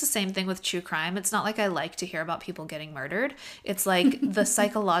 I think it's the same thing with true crime. It's not like I like to hear about people getting murdered. It's like the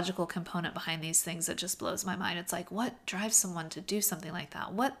psychological component behind these things that just blows my mind. It's like, what drives someone to do something like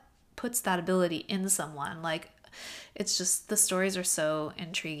that? What puts that ability in someone? Like, it's just, the stories are so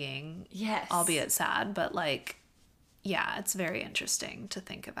intriguing. Yes. Albeit sad, but like, yeah, it's very interesting to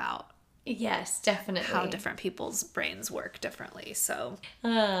think about. Yes, definitely. How different people's brains work differently. So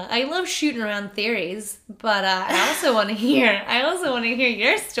I love shooting around theories, but I also want to hear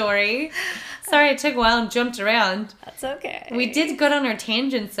your story. Sorry it took a while and jumped around. that's okay. We did good on our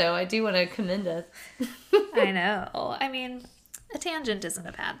tangents, so I do want to commend us. I know. I mean, a tangent isn't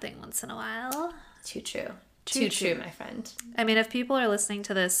a bad thing once in a while. Too true. Too Too true, true. my friend. I mean, if people are listening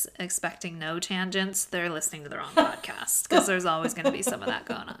to this expecting no tangents, they're listening to the wrong podcast because there's always going to be some of that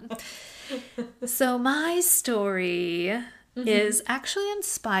going on. So my story is actually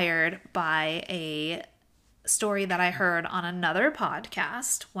inspired by a story that I heard on another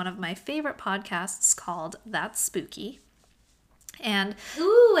podcast, one of my favorite podcasts called That's Spooky. And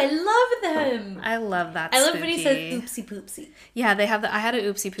Ooh, I love them. I love that. I love when he says oopsie poopsie. Yeah, they have I had a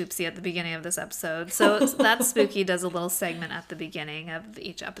oopsie poopsie at the beginning of this episode. So That Spooky does a little segment at the beginning of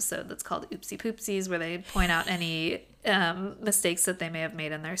each episode that's called Oopsie Poopsies, where they point out any mistakes that they may have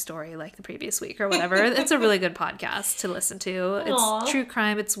made in their story, like the previous week or whatever. It's a really good podcast to listen to. It's Aw. true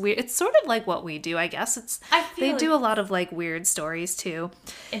crime. It's weird. It's sort of like what we do, I guess. They do a lot of like weird stories too.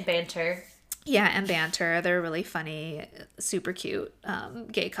 And banter. Yeah, and banter. They're a really funny, super cute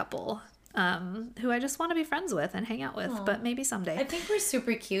gay couple who I just want to be friends with and hang out with, but maybe someday. I think we're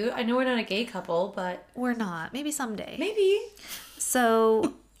super cute. I know we're not a gay couple, but We're not. Maybe someday. maybe.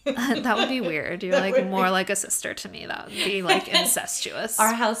 So that would be weird. You're like more like a sister to me. That would be like incestuous.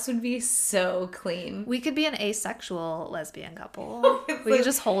 Our house would be so clean. We could be an asexual lesbian couple. We could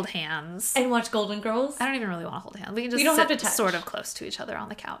just hold hands. And watch Golden Girls. I don't even really want to hold hands. We can just don't have sit to touch. sort of close to each other on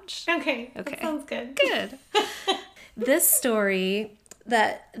the couch. Okay. Okay. That sounds good. Good. This story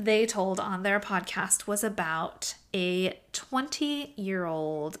that they told on their podcast was about a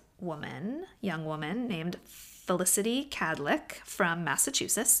 20-year-old young woman named Felicity Cadlick from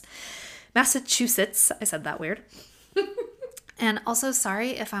Massachusetts. I said that weird. And also, sorry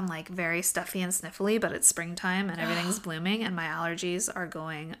if I'm like very stuffy and sniffly, but it's springtime and everything's blooming and my allergies are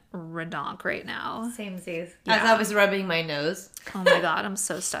going redonk right now. Samesies. Yeah. As I was rubbing my nose. Oh my God, I'm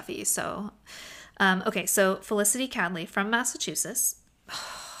so stuffy. So, okay, so Felicity Cadley from Massachusetts.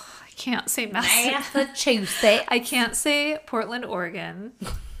 I can't say Massachusetts. I can't say Portland, Oregon.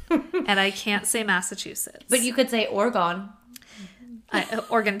 And I can't say Massachusetts. But you could say Oregon.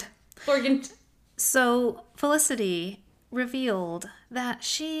 Oregon. Oregon. So Felicity revealed that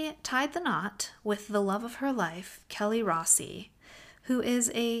she tied the knot with the love of her life, Kelly Rossi, who is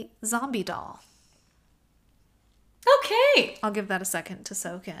a zombie doll. Okay. I'll give that a second to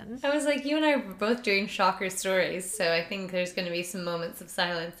soak in. I was like, you and I were both doing shocker stories, so I think there's going to be some moments of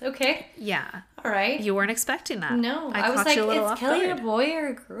silence. Okay. Yeah. All right. You weren't expecting that. No. I was caught like, you a little is off Kelly guard. a boy or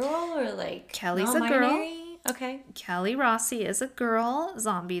a girl? Or like, Kelly's a girl. non-binary? Okay. Kelly Rossi is a girl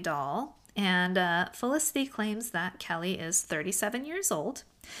zombie doll, and Felicity claims that Kelly is 37 years old,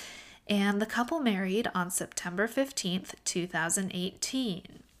 and the couple married on September 15th, 2018.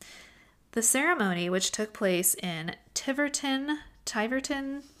 The ceremony, which took place in Tiverton,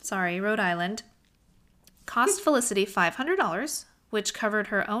 Rhode Island, cost Felicity $500, which covered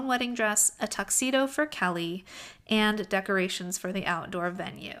her own wedding dress, a tuxedo for Kelly, and decorations for the outdoor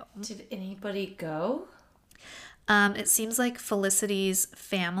venue. Did anybody go? It seems like Felicity's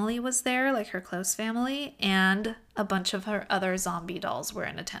family was there, like her close family, and a bunch of her other zombie dolls were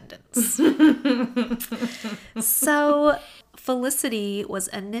in attendance. So Felicity was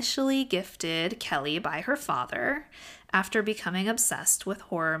initially gifted Kelly by her father after becoming obsessed with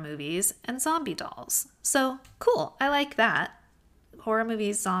horror movies and zombie dolls. So cool. I like that. Horror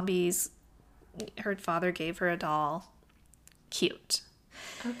movies, zombies. Her father gave her a doll. Cute.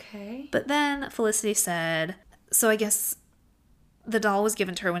 Okay. But then Felicity said, so I guess the doll was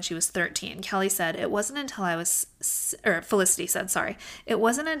given to her when she was 13. Kelly said, Felicity said, sorry, it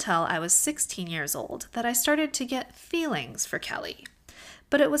wasn't until I was 16 years old that I started to get feelings for Kelly.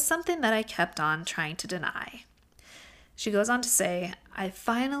 But it was something that I kept on trying to deny. She goes on to say, I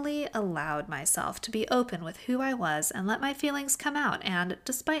finally allowed myself to be open with who I was and let my feelings come out. And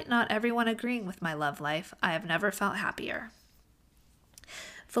despite not everyone agreeing with my love life, I have never felt happier.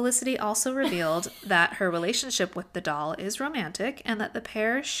 Felicity also revealed that her relationship with the doll is romantic and that the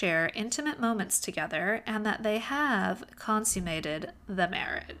pair share intimate moments together and that they have consummated the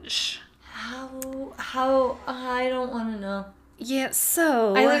marriage. How, I don't want to know. Yeah,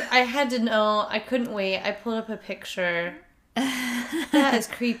 so... I had to know. I couldn't wait. I pulled up a picture. That is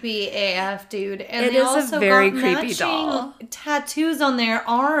creepy AF, dude. And it they is also a very got creepy doll. Tattoos on their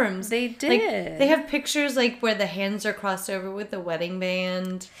arms. They did. Like, they have pictures like where the hands are crossed over with the wedding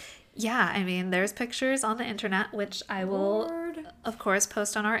band. Yeah, I mean, there's pictures on the internet, which I will, of course,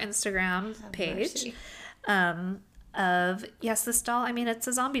 post on our Instagram page. Of, yes, this doll, I mean, it's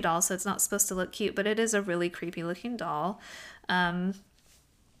a zombie doll, so it's not supposed to look cute, but it is a really creepy looking doll.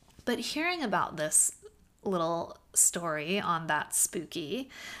 But hearing about this little story on That Spooky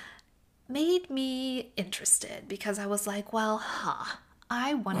made me interested because I was like, well,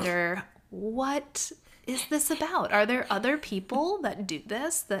 I wonder what is this about? Are there other people that do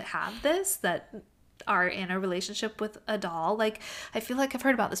this, that have this, that are in a relationship with a doll? Like, I feel like I've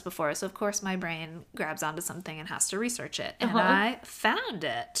heard about this before, so of course my brain grabs onto something and has to research it. And I found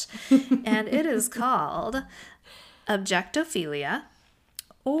it. And it is called objectophilia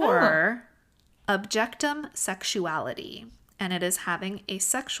or objectum sexuality. And it is having a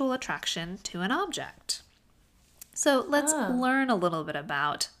sexual attraction to an object. So let's learn a little bit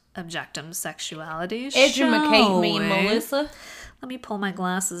about objectum sexuality. Educate me, Melissa. Let me pull my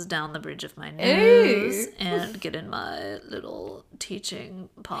glasses down the bridge of my nose and get in my little teaching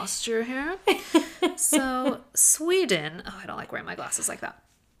posture here. So, Sweden... Oh, I don't like wearing my glasses like that.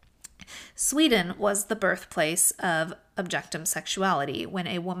 Sweden was the birthplace of objectum sexuality when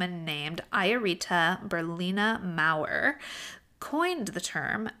a woman named Ajarita Berlina Mauer coined the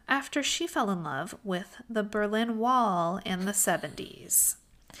term after she fell in love with the Berlin Wall in the 70s.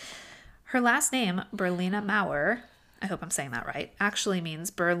 Her last name, Berlina Mauer, I hope I'm saying that right, actually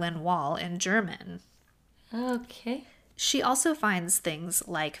means Berlin Wall in German. Okay. She also finds things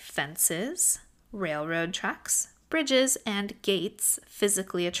like fences, railroad tracks, bridges, and gates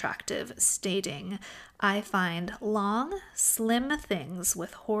physically attractive, stating, "I find long, slim things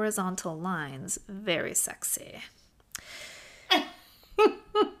with horizontal lines very sexy."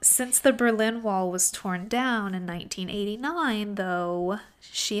 Since the Berlin Wall was torn down in 1989, though,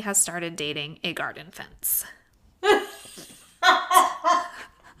 she has started dating a garden fence.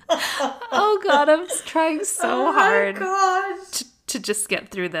 Oh God, I'm trying so hard to just get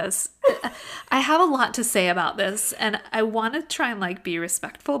through this. I have a lot to say about this, and I want to try and like be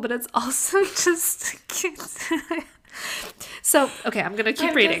respectful, but it's also just... So, okay, I'm gonna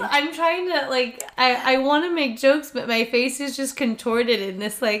keep reading. I'm trying to, like, I want to make jokes, but my face is just contorted in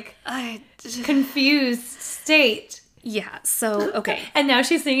this, like, confused state. Yeah, so, okay. And now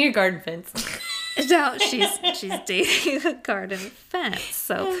she's seeing a garden fence. Now she's dating a garden fence.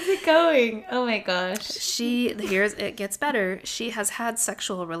 So how's it going? Oh my gosh. Here's it gets better. She has had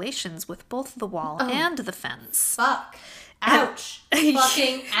sexual relations with both the wall and the fence. Fuck. Ouch.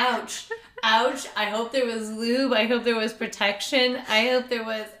 Fucking ouch. Ouch. I hope there was lube. I hope there was protection. I hope there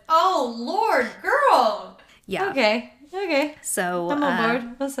was... Oh, Lord, girl. Yeah. Okay. So... I'm on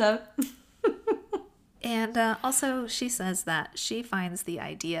board. What's up? And also, she says that she finds the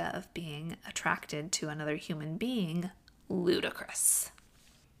idea of being attracted to another human being ludicrous.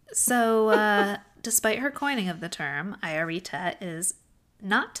 So, despite her coining of the term, Ajarita is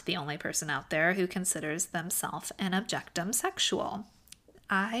not the only person out there who considers themselves an objectum sexual.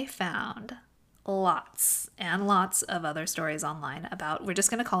 I found lots and lots of other stories online about, we're just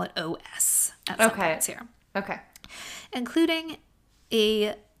going to call it OS at some points here. Okay. Including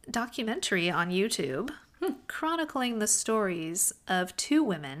a documentary on YouTube chronicling the stories of two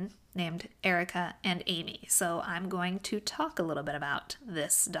women named Erica and Amy. So I'm going to talk a little bit about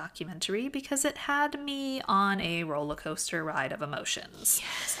this documentary because it had me on a roller coaster ride of emotions.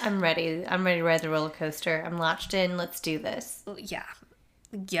 Yes, I'm ready. I'm ready to ride the roller coaster. I'm latched in. Let's do this. Yeah.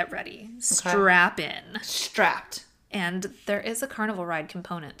 Get ready. Okay. Strap in. Strapped. And there is a carnival ride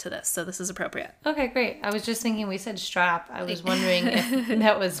component to this, so this is appropriate. Okay, great. I was just thinking we said strap. I was wondering if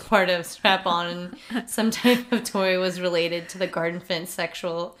that was part of strap on and some type of toy was related to the garden fence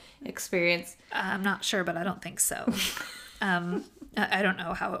sexual experience. I'm not sure, but I don't think so. I don't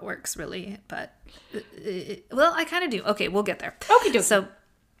know how it works really, but well, I kind of do. Okay, we'll get there. Okay, so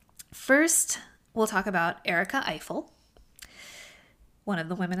first we'll talk about Erica Eiffel, one of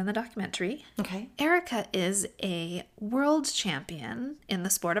the women in the documentary. Okay. Erica is a world champion in the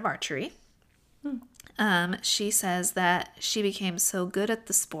sport of archery. She says that she became so good at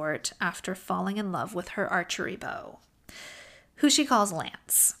the sport after falling in love with her archery bow, who she calls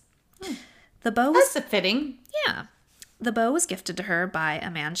Lance. The bow was... That's fitting. Yeah. The bow was gifted to her by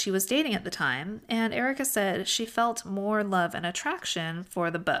a man she was dating at the time, and Erica said she felt more love and attraction for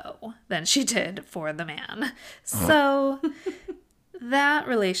the bow than she did for the man. So that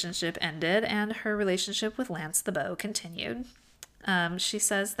relationship ended, and her relationship with Lance the bow continued. She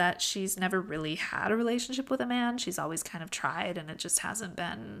says that she's never really had a relationship with a man. She's always kind of tried, and it just hasn't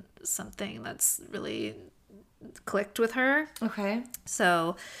been something that's really clicked with her. Okay.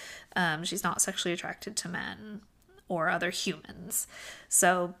 So she's not sexually attracted to men or other humans.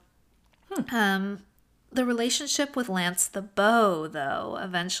 So the relationship with Lance the bow, though,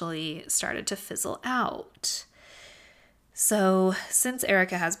 eventually started to fizzle out. So since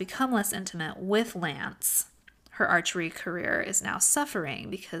Erica has become less intimate with Lance, her archery career is now suffering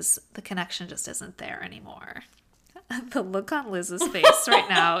because the connection just isn't there anymore. The look on Liz's face right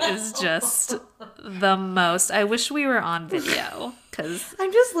now is just the most. I wish we were on video because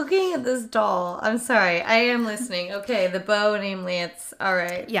I'm just looking at this doll. I'm sorry. I am listening. Okay, the bow named Lance. All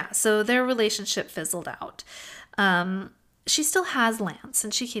right. yeah, so their relationship fizzled out. She still has Lance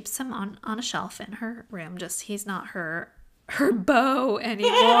and she keeps him on a shelf in her room. Just he's not her bow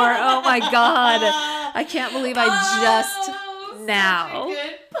anymore. Oh my God. I can't believe I just now.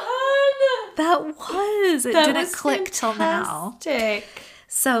 Good pun. That was. It That didn't was click till now. fantastic.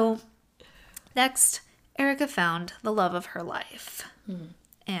 So next, Erica found the love of her life.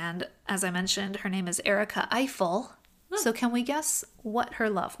 And as I mentioned, her name is Erica Eiffel. So can we guess what her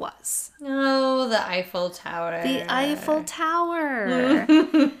love was? Oh, the Eiffel Tower. The Eiffel Tower.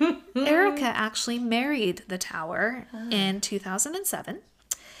 Erica actually married the tower in 2007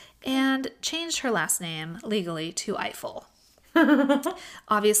 and changed her last name legally to Eiffel.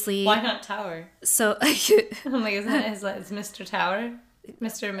 Obviously. Why not Tower? So, I'm like, isn't it it's Mr. Tower?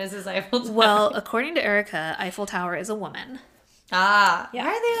 Mr. and Mrs. Eiffel Tower. well, according to Erica, Eiffel Tower is a woman. Ah. Yeah.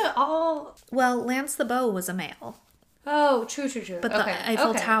 Why are they all... Well, Lance the Bow was a male. Oh, true. But okay. the Eiffel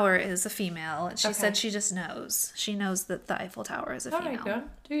okay. Tower is a female. And she Okay. said she just knows. She knows that the Eiffel Tower is a All female. right, girl.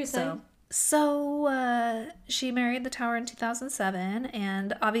 Do your thing. So she married the tower in 2007,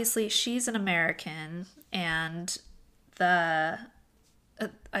 and obviously she's an American, and the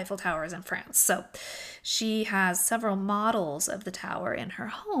Eiffel Tower is in France. So she has several models of the tower in her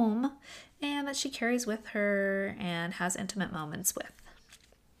home, and that she carries with her and has intimate moments with.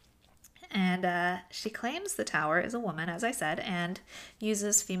 And she claims the tower is a woman, as I said, and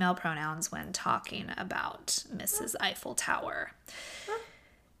uses female pronouns when talking about Mrs. Eiffel Tower.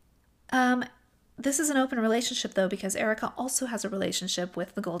 This is an open relationship, though, because Erica also has a relationship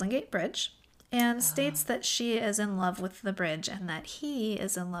with the Golden Gate Bridge and states that she is in love with the bridge and that he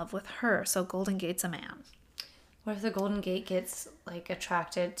is in love with her. So Golden Gate's a man. What if the Golden Gate gets, like,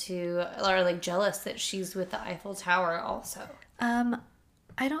 attracted to, or, like, jealous that she's with the Eiffel Tower also?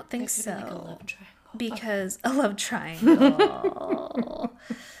 I don't think It could so. be like a love triangle. Because a love triangle.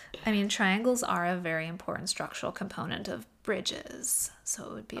 I mean, triangles are a very important structural component of bridges. So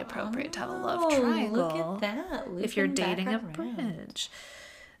it would be appropriate to have a love triangle. Look at that. If you're Looping back dating a around. bridge.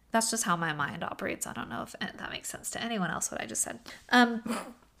 That's just how my mind operates. I don't know if that makes sense to anyone else, what I just said.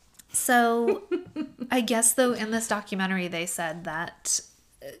 So I guess, though, in this documentary, they said that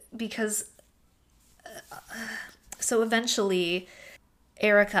because... so eventually,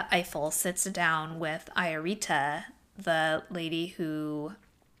 Erica Eiffel sits down with Ayarita, the lady who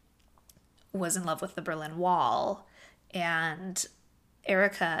was in love with the Berlin Wall, and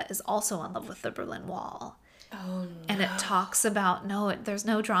Erica is also in love with the Berlin Wall. Oh, no. And it talks about, there's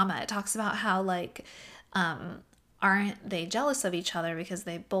no drama. It talks about how, like, aren't they jealous of each other because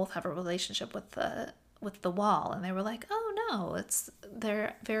they both have a relationship with the wall? And they were like, oh, no,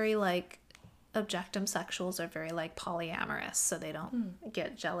 they're very, like, objectum sexuals are very, like, polyamorous, so they don't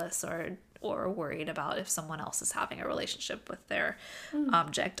get jealous or worried about if someone else is having a relationship with their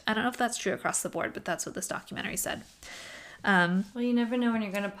object. I don't know if that's true across the board, but that's what this documentary said. Well, you never know when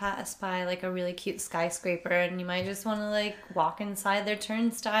you're going to pass by, like, a really cute skyscraper, and you might just want to, like, walk inside their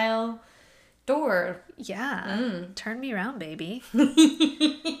turnstile door. Yeah. Turn me around, baby.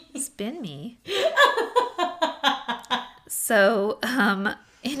 Spin me. So,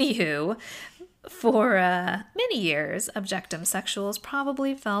 anywho, for many years, objectum sexuals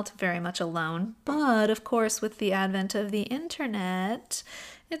probably felt very much alone. But, of course, with the advent of the internet,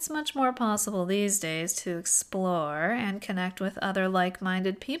 it's much more possible these days to explore and connect with other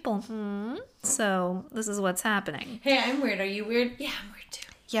like-minded people. So, this is what's happening. Hey, I'm weird. Are you weird? Yeah, I'm weird too.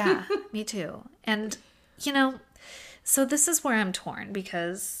 Yeah, me too. And, so this is where I'm torn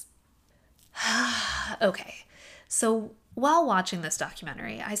because... Okay, so... While watching this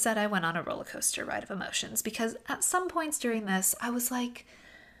documentary, I said I went on a roller coaster ride of emotions because at some points during this, I was like,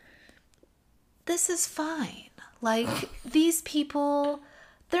 this is fine. Like, these people,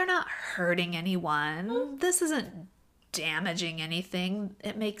 they're not hurting anyone. This isn't damaging anything.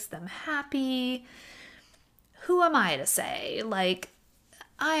 It makes them happy. Who am I to say? Like,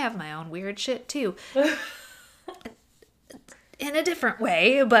 I have my own weird shit too. In a different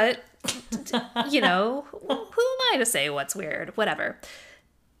way, but, you know, who am I to say what's weird? Whatever.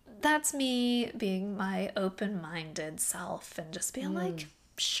 That's me being my open-minded self and just being like,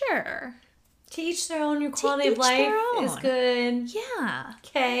 sure. To each their own. Your quality of each life their is own. good. Yeah.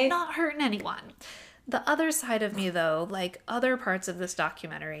 Okay. Not hurting anyone. The other side of me, though, like other parts of this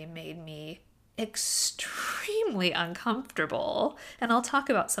documentary made me extremely uncomfortable. And I'll talk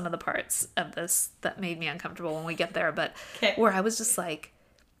about some of the parts of this that made me uncomfortable when we get there, but where I was just like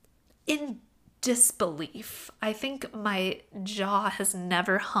in disbelief. I think my jaw has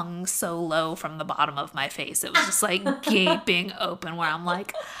never hung so low from the bottom of my face. It was just like gaping open where I'm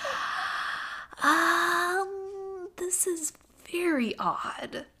like, this is very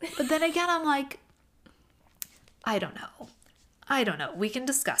odd. But then again, I'm like, I don't know. We can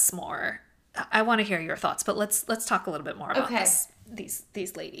discuss more. I want to hear your thoughts, but let's talk a little bit more about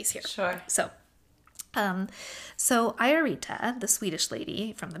these ladies here. Sure. So Aya-Rita, the Swedish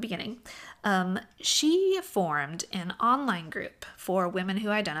lady from the beginning, she formed an online group for women who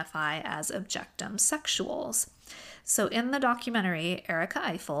identify as objectum sexuals. So in the documentary, Erica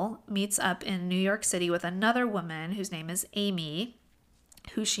Eiffel meets up in New York City with another woman whose name is Amy,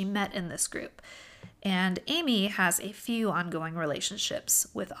 who she met in this group. And Amy has a few ongoing relationships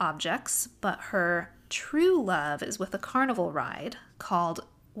with objects, but her true love is with a carnival ride called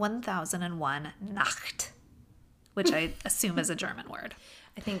 1001 Nacht, which I assume is a German word.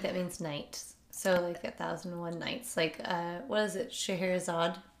 I think that means night. So like 1001 nights. Like, what is it?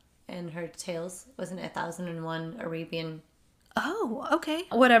 Scheherazade and her tales. Wasn't it 1001 Arabian? Oh, okay.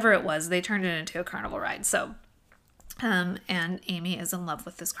 Whatever it was, they turned it into a carnival ride. So, and Amy is in love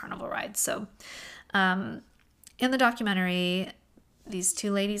with this carnival ride. So, in the documentary, these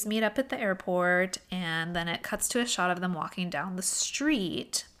two ladies meet up at the airport, and then it cuts to a shot of them walking down the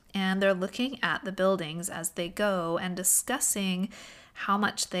street, and they're looking at the buildings as they go and discussing how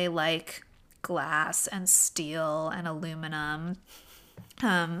much they like glass and steel and aluminum,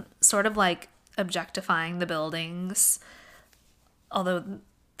 sort of like objectifying the buildings, although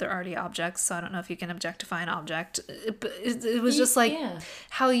they're already objects, so I don't know if you can objectify an object. It was just like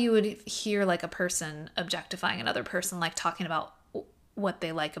how you would hear like a person objectifying another person, like talking about what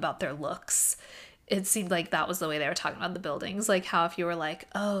they like about their looks. It seemed like that was the way they were talking about the buildings. Like how if you were like,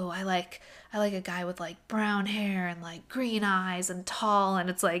 oh, I like a guy with like brown hair and like green eyes and tall, and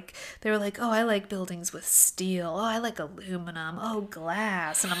it's like they were like, oh, I like buildings with steel. Oh, I like aluminum. Oh,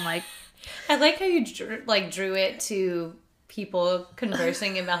 glass. And I'm like, I like how you drew it to people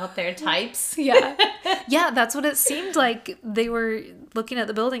conversing about their types. Yeah, that's what it seemed like. They were looking at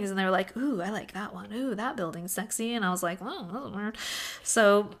the buildings and they were like, ooh, I like that one. Ooh, that building's sexy. And I was like, oh, that's weird.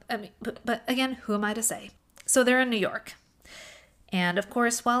 So, I mean, but again, who am I to say? So they're in New York. And of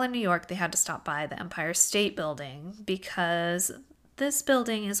course, while in New York, they had to stop by the Empire State Building because this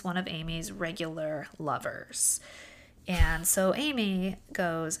building is one of Amy's regular lovers. And so Amy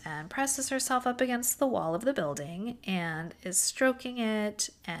goes and presses herself up against the wall of the building and is stroking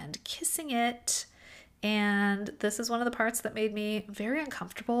it and kissing it. And this is one of the parts that made me very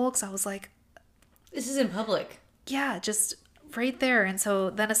uncomfortable because I was like, this is in public. Yeah, just right there. And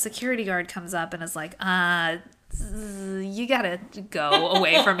so then a security guard comes up and is like, you gotta go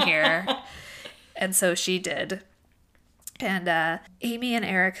away from here. And so she did. And Amy and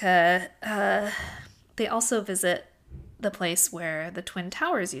Erica, they also visit the place where the Twin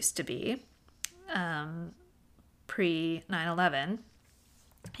Towers used to be, pre 9/11.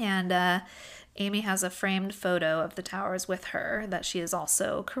 And Amy has a framed photo of the towers with her that she is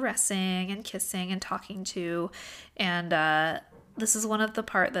also caressing and kissing and talking to. And this is one of the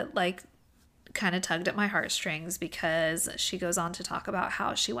part that like kind of tugged at my heartstrings because she goes on to talk about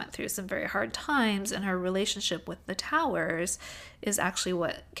how she went through some very hard times, and her relationship with the towers is actually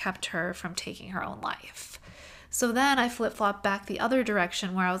what kept her from taking her own life. So then I flip-flopped back the other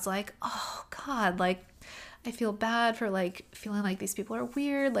direction where I was like, oh God, like I feel bad for like feeling like these people are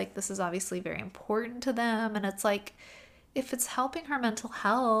weird. Like this is obviously very important to them. And it's like, if it's helping her mental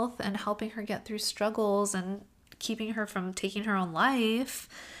health and helping her get through struggles and keeping her from taking her own life.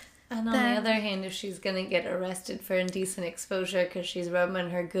 And on the other hand, if she's going to get arrested for indecent exposure because she's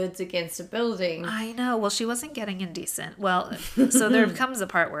rubbing her goods against a building. I know. Well, she wasn't getting indecent. Well, so there comes a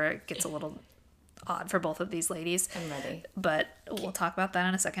part where it gets a little odd for both of these ladies. I'm ready. But we'll talk about that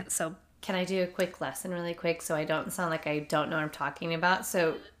in a second. So can I do a quick lesson really quick so I don't sound like I don't know what I'm talking about?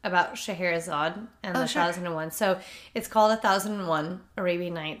 So about Scheherazade and the sure. 1001. So it's called 1001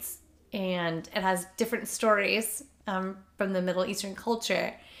 Arabian Nights, and it has different stories from the Middle Eastern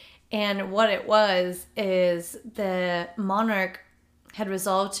culture. And what it was is the monarch had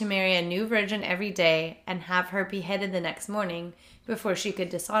resolved to marry a new virgin every day and have her beheaded the next morning before she could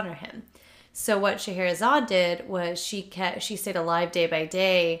dishonor him. So what Scheherazade did was she stayed alive day by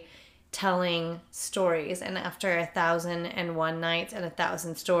day, telling stories, and after 1001 nights and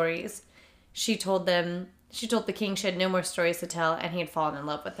 1,000 stories, she told the king she had no more stories to tell, and he had fallen in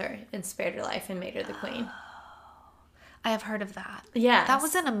love with her and spared her life and made her the queen. I have heard of that. Yeah, That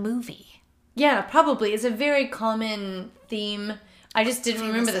was in a movie. Yeah, probably. It's a very common theme. I just didn't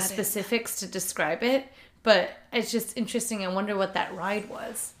famous remember the that is. specifics to describe it, but it's just interesting. I wonder what that ride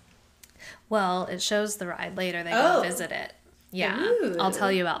was. Well, it shows the ride later. They Oh. go visit it. Yeah. Ooh. I'll tell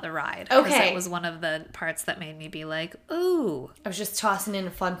you about the ride. 'cause Okay. It was one of the parts that made me be like, ooh. I was just tossing in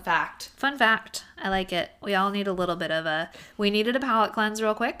a fun fact. Fun fact. I like it. We all need a little bit of we needed a palate cleanse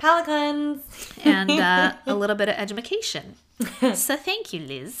real quick. Palate cleanse. And a little bit of education. So thank you,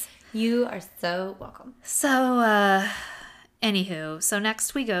 Liz. You are so welcome. So, anywho, so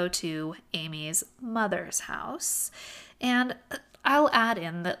next we go to Amy's mother's house. And I'll add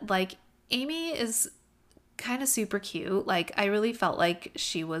in that, like, Amy is kind of super cute. Like, I really felt like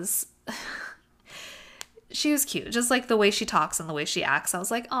she was cute. Just like the way she talks and the way she acts. I was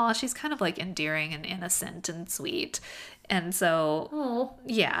like, oh, she's kind of like endearing and innocent and sweet. And so, Oh,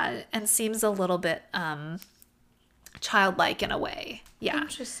 yeah, and seems a little bit childlike in a way. Yeah.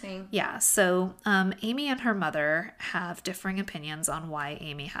 interesting. Yeah, so Amy and her mother have differing opinions on why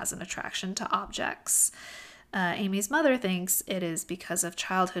Amy has an attraction to objects. Amy's mother thinks it is because of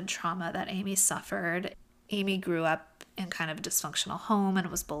childhood trauma that Amy suffered. Amy grew up in kind of a dysfunctional home and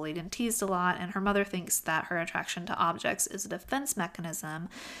was bullied and teased a lot, and her mother thinks that her attraction to objects is a defense mechanism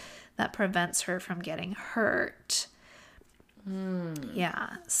that prevents her from getting hurt.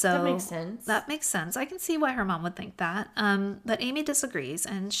 Yeah, so That makes sense. That makes sense. I can see why her mom would think that. But Amy disagrees,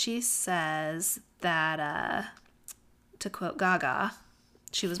 and she says that, to quote Gaga,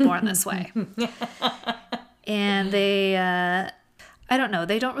 she was born this way. And they, I don't know,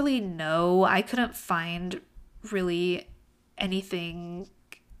 they don't really know. I couldn't find really anything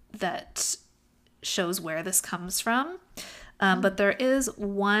that shows where this comes from. But there is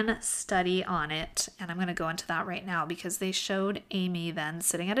one study on it, and I'm going to go into that right now because they showed Amy then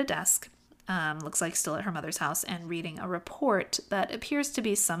sitting at a desk, looks like still at her mother's house, and reading a report that appears to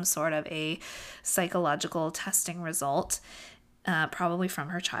be some sort of a psychological testing result, probably from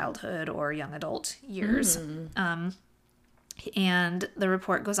her childhood or young adult years. And the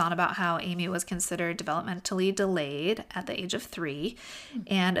report goes on about how Amy was considered developmentally delayed at the age of 3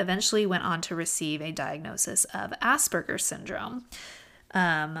 and eventually went on to receive a diagnosis of Asperger's syndrome,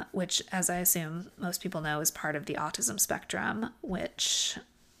 which, as I assume most people know, is part of the autism spectrum, which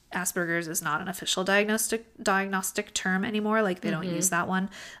Asperger's is not an official diagnostic term anymore. Like, they don't use that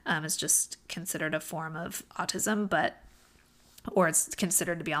one. It's just considered a form of autism, or it's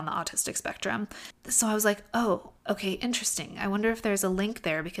considered to be on the autistic spectrum. So I was like, oh, okay, interesting. I wonder if there's a link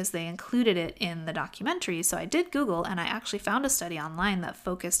there because they included it in the documentary. So I did Google, and I actually found a study online that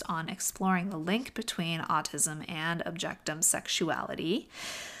focused on exploring the link between autism and objectum sexuality.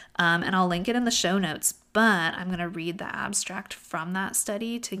 And I'll link it in the show notes, but I'm going to read the abstract from that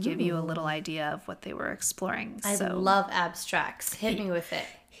study to give you a little idea of what they were exploring. I love abstracts. Hit me with it.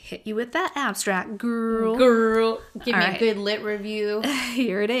 Hit you with that abstract, girl. Girl, give me All a right. good lit review.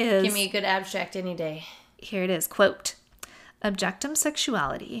 Here it is. Give me a good abstract any day. Here it is, quote, "Objectum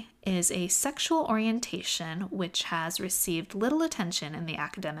sexuality is a sexual orientation which has received little attention in the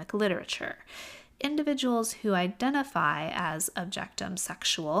academic literature. Individuals who identify as objectum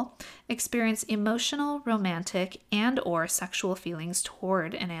sexual experience emotional, romantic, and/or sexual feelings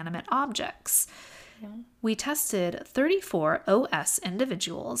toward inanimate objects. We tested 34 OS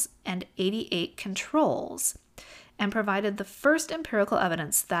individuals and 88 controls and provided the first empirical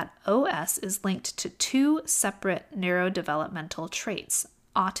evidence that OS is linked to 2 separate neurodevelopmental traits,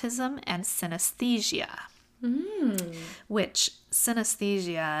 autism and synesthesia." Which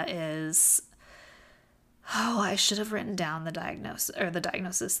synesthesia is... Oh, I should have written down the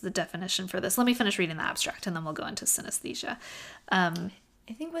definition for this. Let me finish reading the abstract and then we'll go into synesthesia.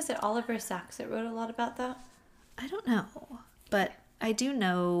 I think, was it Oliver Sacks that wrote a lot about that? I don't know, but I do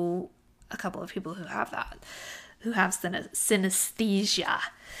know a couple of people who have that, who have synesthesia.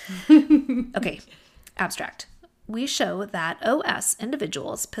 Okay, abstract. we show that OS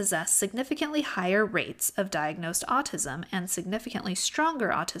individuals possess significantly higher rates of diagnosed autism and significantly stronger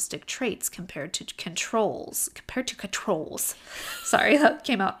autistic traits compared to controls. Sorry, that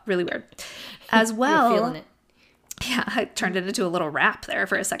came out really weird. As well, You're feeling it. yeah, I turned it into a little rap there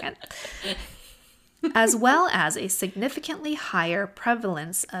for a second. As well as a significantly higher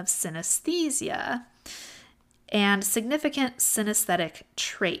prevalence of synesthesia and significant synesthetic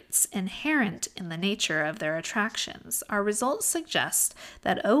traits inherent in the nature of their attractions. Our results suggest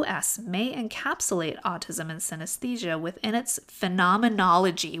that OS may encapsulate autism and synesthesia within its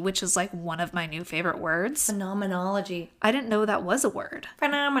phenomenology, which is like one of my new favorite words. Phenomenology. I didn't know that was a word.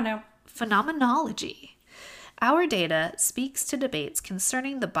 Phenomenal. Phenomenology. Our data speaks to debates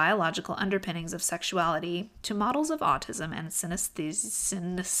concerning the biological underpinnings of sexuality, to models of autism and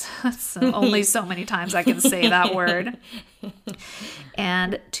synesthesia, only so many times I can say that word,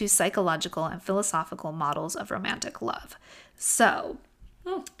 and to psychological and philosophical models of romantic love. So,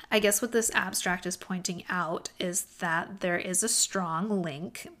 I guess what this abstract is pointing out is that there is a strong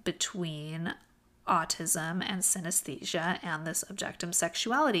link between autism and synesthesia and this objectum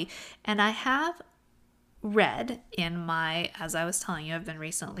sexuality. And I have read in my, as I was telling you, I've been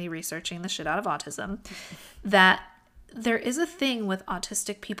recently researching the shit out of autism, that there is a thing with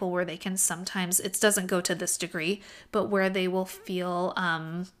autistic people where they can sometimes, it doesn't go to this degree, but where they will feel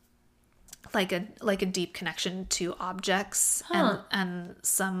like a deep connection to objects. And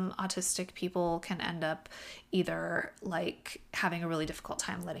some autistic people can end up either like having a really difficult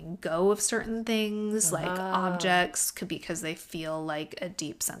time letting go of certain things, like objects, because they feel like a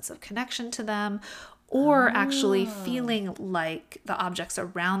deep sense of connection to them, or actually feeling like the objects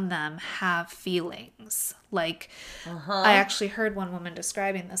around them have feelings. Like, I actually heard one woman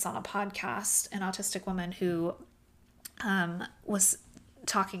describing this on a podcast, an autistic woman who was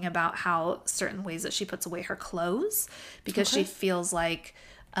talking about how certain ways that she puts away her clothes, because she feels like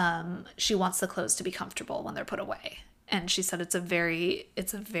she wants the clothes to be comfortable when they're put away. And she said it's a very,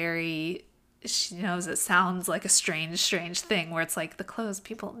 she knows it sounds like a strange thing where it's like the clothes,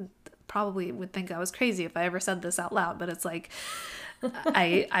 people probably would think I was crazy if I ever said this out loud, but it's like,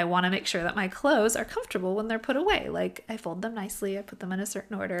 I want to make sure that my clothes are comfortable when they're put away. Like, I fold them nicely, I put them in a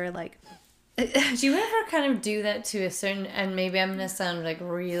certain order, like. Do you ever kind of do that to a certain, and maybe I'm going to sound like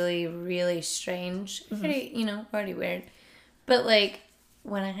really, really strange, pretty, already weird, but like,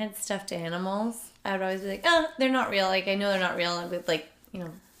 when I had stuffed animals, I would always be like, oh, they're not real, like, I know they're not real, and I would like,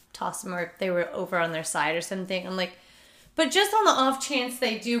 toss them, or if they were over on their side or something, I'm like, but just on the off chance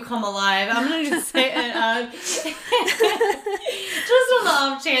they do come alive, I'm going to just say it. Just on the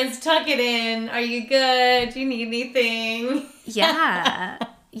off chance, tuck it in. Are you good? Do you need anything? Yeah.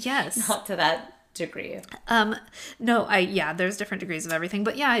 Yes. Not to that degree. No, there's different degrees of everything.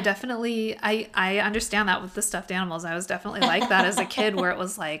 But yeah, I understand that with the stuffed animals. I was definitely like that as a kid, where it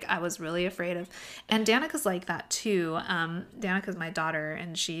was like, I was really afraid of, and Danica's like that too. Danica's my daughter,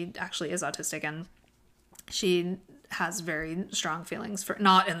 and she actually is autistic, and she has very strong feelings for,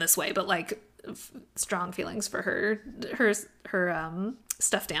 not in this way, but like strong feelings for her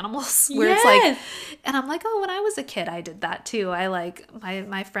stuffed animals, where it's like, and I'm like, oh, when I was a kid, I did that too. I like,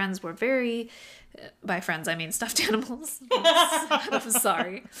 my friends were very, by friends, I mean stuffed animals. I'm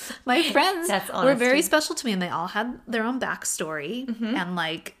sorry. My friends were very special to me, and they all had their own backstory. And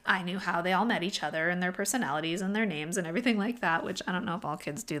like, I knew how they all met each other and their personalities and their names and everything like that, which I don't know if all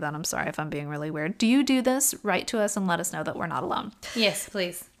kids do that. I'm sorry if I'm being really weird. Do you do this? Write to us and let us know that we're not alone. Yes,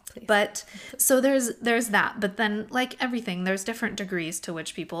 please. But so there's that, but then like everything, there's different degrees to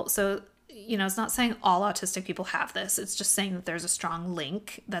which people, so it's not saying all autistic people have this, it's just saying that there's a strong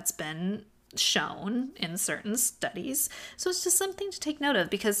link that's been shown in certain studies. So it's just something to take note of,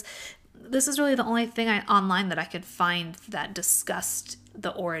 because this is really the only thing online that I could find that discussed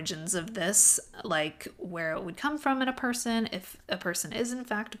the origins of this, like where it would come from in a person, if a person is in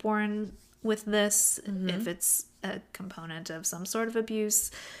fact born with this, if it's a component of some sort of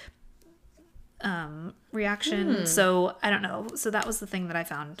abuse reaction. So I don't know. So that was the thing that I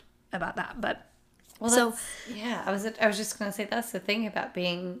found about that. But I was just gonna say, that's the thing about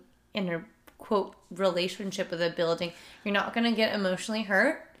being in a quote relationship with a building. You're not gonna get emotionally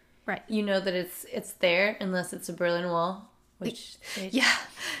hurt, right? You know that it's there, unless it's a Berlin Wall. Unless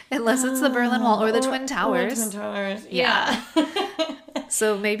it's the Berlin Wall or the Twin Towers. Twin Towers. Yeah.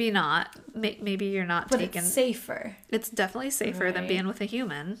 So maybe not. Maybe you're not taken. It's safer. It's definitely safer than being with a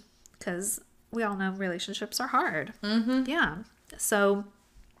human, because we all know relationships are hard. Yeah. So,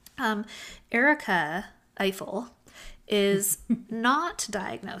 Erica Eiffel is not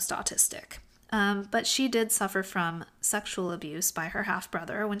diagnosed autistic. But she did suffer from sexual abuse by her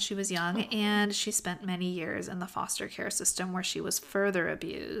half-brother when she was young, and she spent many years in the foster care system where she was further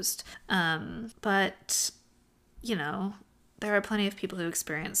abused. But, you know, there are plenty of people who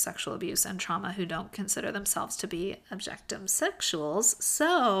experience sexual abuse and trauma who don't consider themselves to be objective sexuals.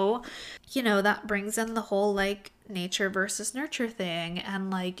 So, you know, that brings in the whole, like, nature versus nurture thing.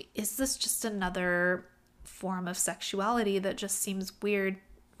 And, like, is this just another form of sexuality that just seems weird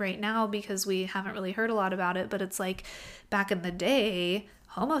right now because we haven't really heard a lot about it? But it's like, back in the day,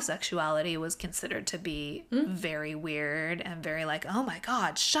 homosexuality was considered to be very weird and very like, oh my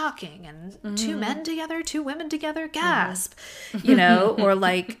God, shocking. And two men together, two women together, gasp, you know, or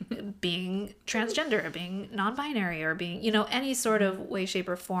like being transgender, being non-binary, or being, you know, any sort of way, shape,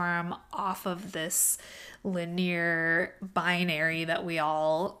 or form off of this linear binary that we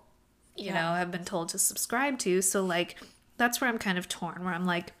all, you know, have been told to subscribe to. So like, that's where I'm kind of torn, where I'm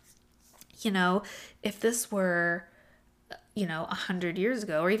like, you know, if this were, you know, 100 years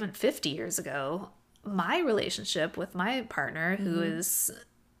ago or even 50 years ago, my relationship with my partner who is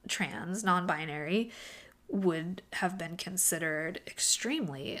trans, non-binary, would have been considered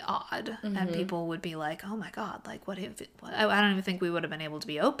extremely odd. And people would be like, oh my God, like what if I don't even think we would have been able to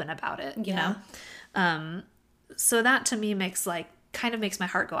be open about it, you know? So that to me makes like, kind of makes my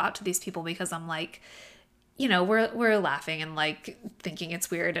heart go out to these people, because I'm like, you know, we're laughing and like thinking it's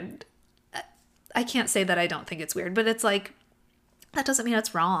weird, and I can't say that I don't think it's weird, but it's like, that doesn't mean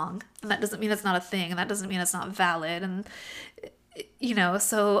it's wrong, and that doesn't mean it's not a thing, and that doesn't mean it's not valid. And, you know,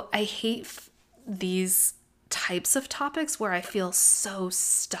 so I hate these types of topics where I feel so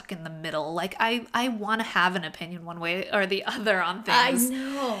stuck in the middle. Like I want to have an opinion one way or the other on things. I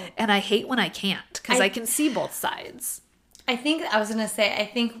know. And I hate when I can't, because I can see both sides. I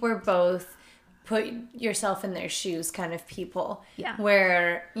think we're both put yourself in their shoes kind of people. Yeah.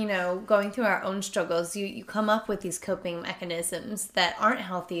 Where, you know, going through our own struggles, you come up with these coping mechanisms that aren't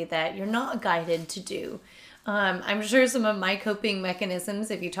healthy, that you're not guided to do. I'm sure some of my coping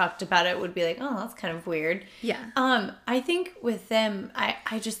mechanisms, if you talked about it, would be like, oh, that's kind of weird. Yeah. I think with them,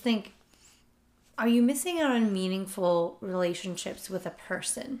 I just think, are you missing out on meaningful relationships with a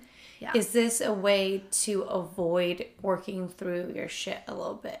person? Yeah. Is this a way to avoid working through your shit a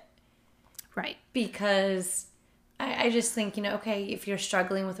little bit? Right. Because I just think, you know, okay, if you're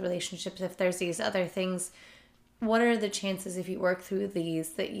struggling with relationships, if there's these other things, what are the chances if you work through these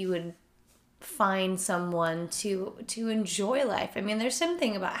that you would find someone to enjoy life? I mean, there's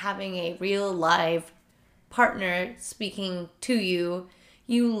something about having a real live partner speaking to you.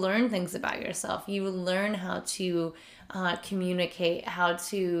 You learn things about yourself. You learn how to communicate, how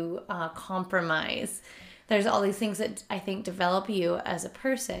to compromise. There's all these things that I think develop you as a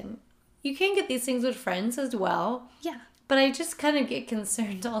person. You can get these things with friends as well. Yeah. But I just kind of get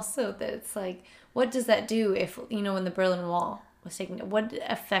concerned also that it's like, what does that do if, you know, when the Berlin Wall was taken, what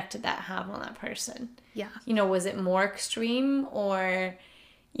effect did that have on that person? Yeah. You know, was it more extreme, or,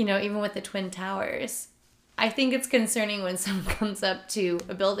 you know, even with the Twin Towers? I think it's concerning when someone comes up to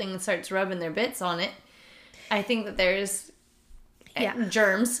a building and starts rubbing their bits on it. I think that there's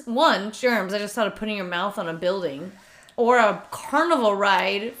germs. Germs. I just thought of putting your mouth on a building. Or a carnival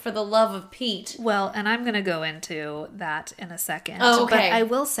ride, for the love of Pete. Well, and I'm going to go into that in a second. Oh, okay. But I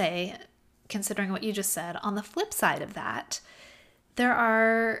will say, considering what you just said, on the flip side of that, there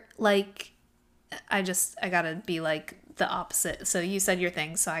are, like, I got to be, like, the opposite. So you said your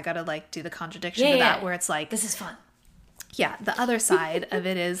thing, so I got to, like, do the contradiction to that, where it's like... This is fun. Yeah, the other side of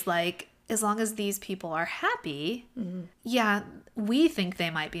it is, like, as long as these people are happy, yeah, we think they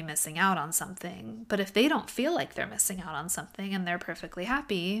might be missing out on something. But if they don't feel like they're missing out on something and they're perfectly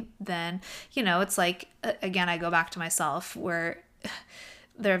happy, then, you know, it's like, again, I go back to myself, where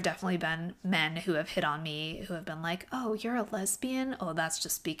there have definitely been men who have hit on me, who have been like, oh, you're a lesbian? Oh, that's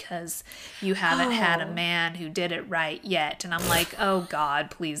just because you haven't had a man who did it right yet. And I'm like, oh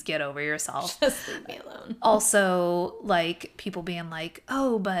God, please get over yourself. Just leave me alone. Also, like, people being like,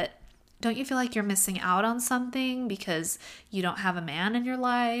 oh, but don't you feel like you're missing out on something because you don't have a man in your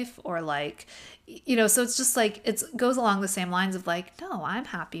life? Or like, you know, so it's just like, it goes along the same lines of like, no, I'm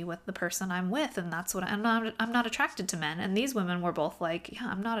happy with the person I'm with, and that's what I'm not attracted to men. And these women were both like, yeah,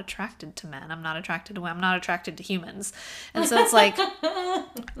 I'm not attracted to men. I'm not attracted to women. I'm not attracted to humans. And so it's like,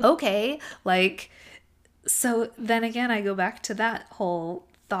 okay, like, so then again, I go back to that whole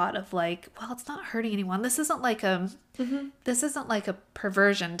thought of like, well, it's not hurting anyone. This isn't like a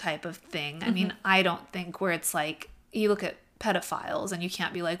perversion type of thing. I mean, I don't think, where it's like, you look at pedophiles and you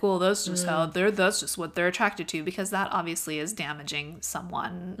can't be like, well, that's just that's just what they're attracted to, because that obviously is damaging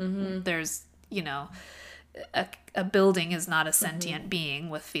someone. There's, you know, a building is not a sentient being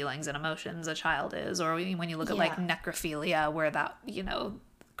with feelings and emotions. A child is. Or when you look at like necrophilia, where that,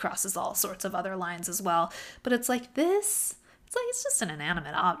 crosses all sorts of other lines as well. But it's like this, it's just an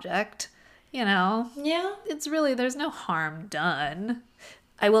inanimate object, Yeah. It's really, there's no harm done.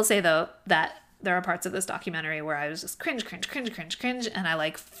 I will say though that there are parts of this documentary where I was just cringe, and I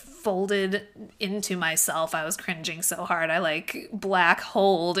like folded into myself. I was cringing so hard. I like black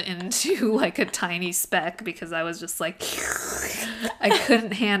holed into like a tiny speck because I was just like, I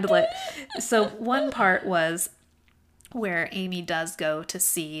couldn't handle it. So one part was where Amy does go to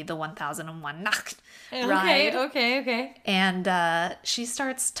see the 1001 Nacht ride. Okay. And she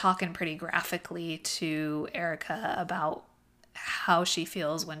starts talking pretty graphically to Erica about how she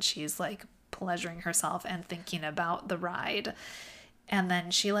feels when she's like pleasuring herself and thinking about the ride. And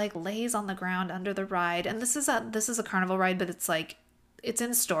then she like lays on the ground under the ride. And this is a carnival ride, but it's like, it's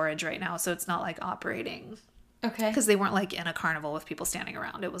in storage right now. So it's not like operating. Okay. Because they weren't like in a carnival with people standing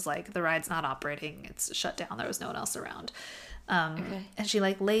around. It was like the ride's not operating. It's shut down. There was no one else around. And she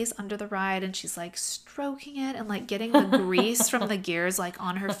like lays under the ride and she's like stroking it and like getting the grease from the gears like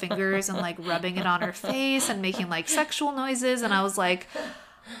on her fingers and like rubbing it on her face and making like sexual noises. And I was like,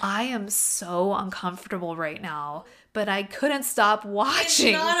 I am so uncomfortable right now, but I couldn't stop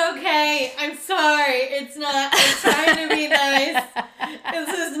watching. It's not okay. I'm sorry. It's not. I'm trying to be nice.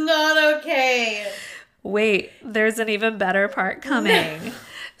 This is not okay. Wait, there's an even better part coming.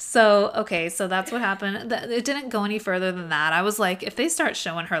 So that's what happened. It didn't go any further than that. I was like, if they start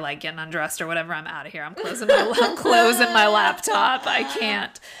showing her like getting undressed or whatever, I'm out of here. I'm closing my laptop. I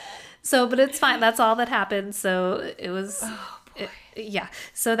can't. So, but it's fine. That's all that happened. So it was, yeah.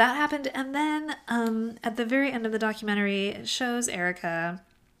 So that happened. And then at the very end of the documentary, it shows Erica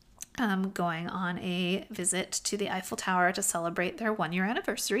going on a visit to the Eiffel Tower to celebrate their 1-year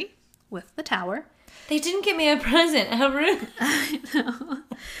anniversary with the tower. They didn't get me a present. How rude. I know.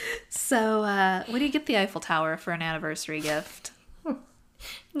 So, what do you get the Eiffel Tower for an anniversary gift?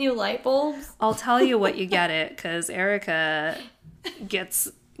 New light bulbs. I'll tell you what you get it, because Erica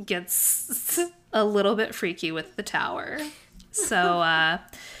gets a little bit freaky with the tower. So,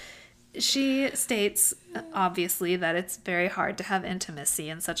 she states, obviously, that it's very hard to have intimacy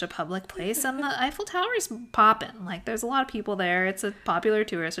in such a public place, and the Eiffel Tower is popping. Like, there's a lot of people there. It's a popular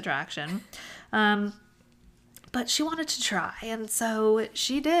tourist attraction. But she wanted to try, and so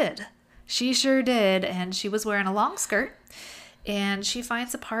she did. She sure did, and she was wearing a long skirt, and she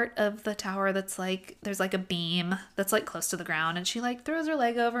finds a part of the tower that's like, there's like a beam that's like close to the ground, and she like throws her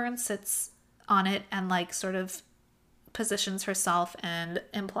leg over and sits on it and like sort of positions herself and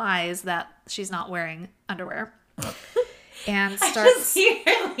implies that she's not wearing underwear. And starts... I just hear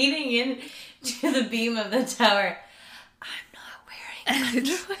her leaning in to the beam of the tower. I'm not wearing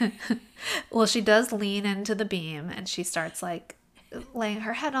underwear. Well, she does lean into the beam and she starts like laying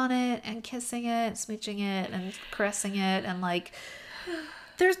her head on it and kissing it, smooching it and caressing it, and like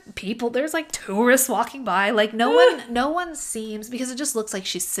there's like tourists walking by, like no one seems, because it just looks like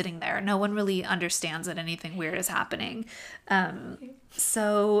she's sitting there. No one really understands that anything weird is happening.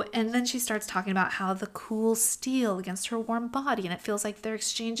 So, and then she starts talking about how the cool steel against her warm body, and it feels like they're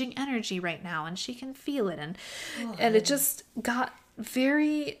exchanging energy right now and she can feel it, and it just got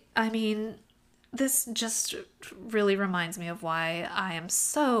very, I mean, this just really reminds me of why I am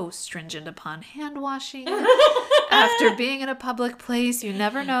so stringent upon hand washing. After being in a public place, you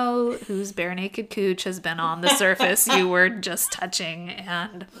never know whose bare naked cooch has been on the surface you were just touching.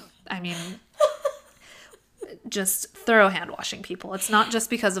 And I mean, just thorough hand washing, people. It's not just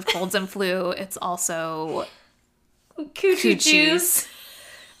because of colds and flu. It's also Coochie juice.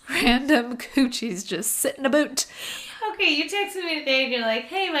 Random coochies just sitting about. Okay, you texted me today and you're like,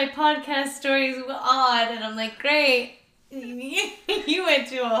 hey, my podcast story's odd. And I'm like, great. You went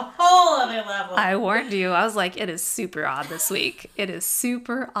to a whole other level. I warned you. I was like, it is super odd this week. It is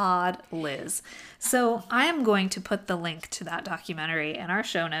super odd, Liz. So I am going to put the link to that documentary in our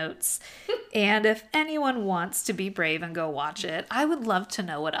show notes. And if anyone wants to be brave and go watch it, I would love to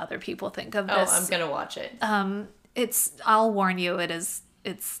know what other people think of this. Oh, I'm going to watch it. I'll warn you,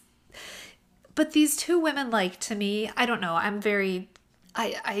 but these two women, like, to me, I don't know, I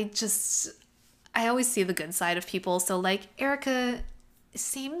always see the good side of people. So, like, Erica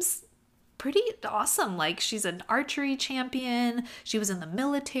seems pretty awesome. Like, she's an archery champion. She was in the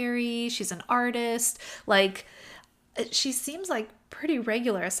military. She's an artist. Like, she seems like pretty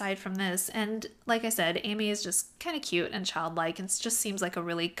regular aside from this. And like I said, Amy is just kind of cute and childlike and just seems like a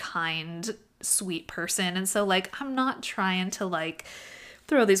really kind, sweet person. And so, like, I'm not trying to, like,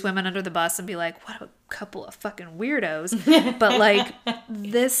 throw these women under the bus and be like, what a couple of fucking weirdos. But like,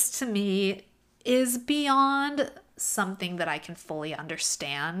 this to me is beyond something that I can fully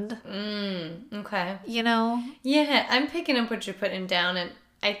understand. Okay. You know? Yeah, I'm picking up what you're putting down, and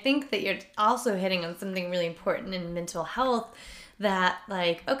I think that you're also hitting on something really important in mental health, that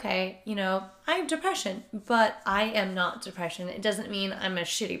like, okay, you know, I have depression, but I am not depression. It doesn't mean I'm a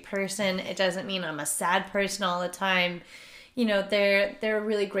shitty person. It doesn't mean I'm a sad person all the time. You know, there are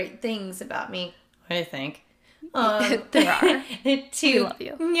really great things about me, I think. There are. Too. We love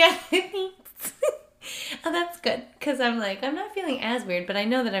you. Yeah, thanks. Oh, that's good, because I'm like, I'm not feeling as weird, but I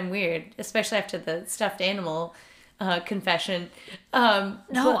know that I'm weird, especially after the stuffed animal confession.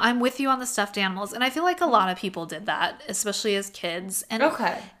 No, I'm with you on the stuffed animals. And I feel like a lot of people did that, especially as kids. And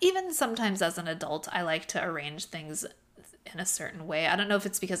Okay. even sometimes as an adult, I like to arrange things in a certain way. I don't know if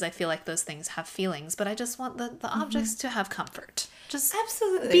it's because I feel like those things have feelings, but I just want the objects to have comfort. Just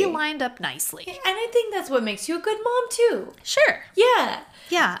Absolutely. be lined up nicely. And I think that's what makes you a good mom, too. Sure. Yeah.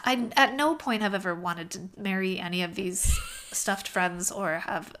 Yeah, I at no point have ever wanted to marry any of these stuffed friends or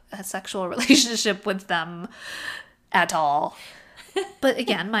have a sexual relationship with them at all. But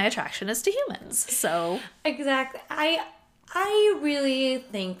again, my attraction is to humans. So Exactly. I really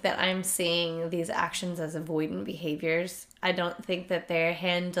think that I'm seeing these actions as avoidant behaviors. I don't think that they're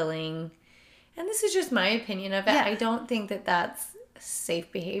handling, and this is just my opinion of it, Yeah. I don't think that that's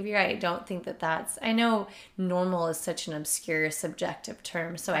safe behavior. I don't think that that's, I know normal is such an obscure subjective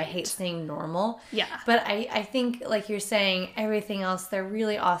term, so I hate saying normal. Yeah. But I think, like you're saying, everything else, they're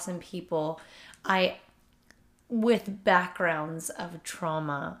really awesome people. With backgrounds of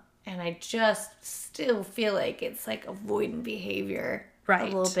trauma, and I just still feel like it's like avoidant behavior Right. a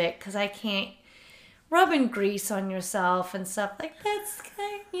little bit, because I can't rubbing grease on yourself and stuff like that's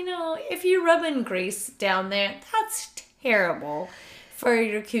kind of, you know, if you're rubbing grease down there, that's terrible for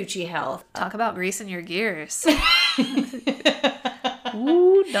your coochie health. talk about greasing your gears.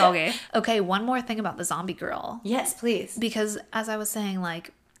 Ooh, doggy. Okay, one more thing about the zombie girl. Yes, please. Because as I was saying,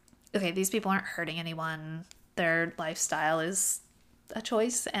 like, okay, these people aren't hurting anyone. Their lifestyle is a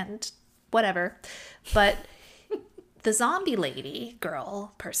choice and whatever. But the zombie lady,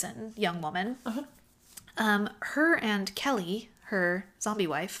 girl, person, young woman, her and Kelly, her zombie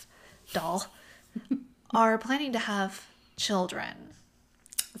wife, doll, are planning to have children.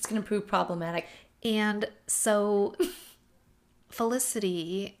 It's going to prove problematic. And so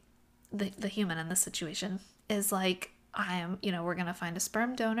Felicity, the human in this situation, is like, we're going to find a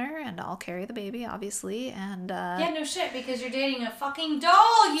sperm donor and I'll carry the baby, obviously. And, Yeah, no shit, because you're dating a fucking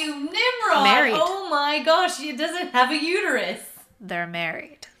doll, you Nimrod! Married. Oh my gosh, it doesn't have a uterus! they're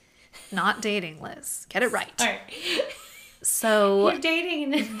married. Not dating, Liz. Get it right. Alright. So, You're dating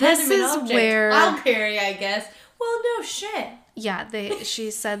an this inanimate is object. where- I'll carry, I guess. Well, no shit. yeah, she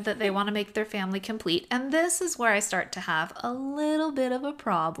said that they want to make their family complete. And this is where I start to have a little bit of a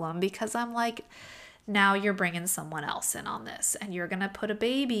problem, because I'm like, now you're bringing someone else in on this, and you're going to put a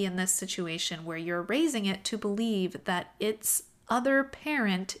baby in this situation where you're raising it to believe that its other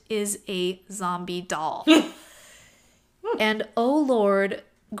parent is a zombie doll. And oh Lord,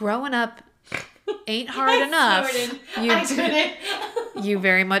 growing up ain't hard enough. Snorted. You I do- couldn't. You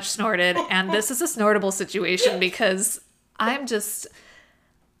very much snorted, and this is a snortable situation because I'm just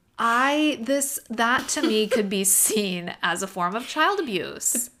that to me could be seen as a form of child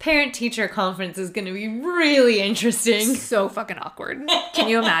abuse. Parent-teacher conference is going to be really interesting. So fucking awkward. Can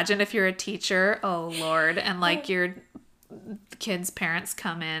you imagine if you're a teacher? Oh Lord, and like your kids' parents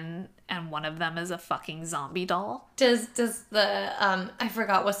come in and one of them is a fucking zombie doll? Does the I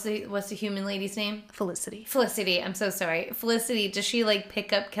forgot what's the human lady's name? Felicity. Felicity. I'm so sorry. Felicity. Does she like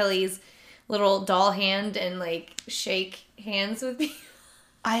pick up Kelly's little doll hand and like shake hands with me?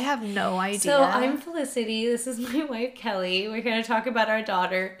 I have no idea. So I'm Felicity. This is my wife Kelly. We're gonna talk about our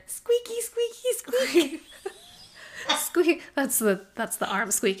daughter. Squeaky, squeaky, squeaky. Squeak. That's the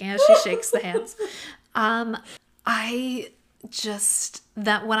arm squeaking as she shakes the hands. I just,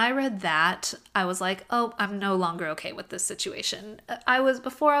 that when I read that, I was like, oh, I'm no longer okay with this situation.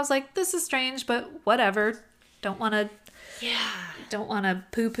 Before I was like, this is strange, but whatever. Don't want to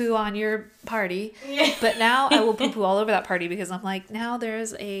poo-poo on your party. Yeah. But now I will poo-poo all over that party, because I'm like, now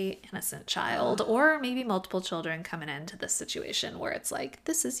there's a innocent child or maybe multiple children coming into this situation where it's like,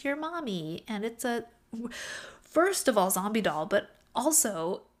 this is your mommy. And it's a, first of all, zombie doll, but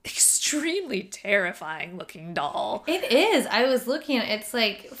also extremely terrifying looking doll. It is. I was looking at it. It's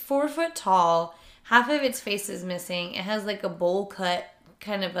like 4 foot tall. Half of its face is missing. It has like a bowl cut,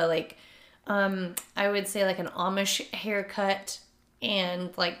 kind of a like, I would say like an Amish haircut.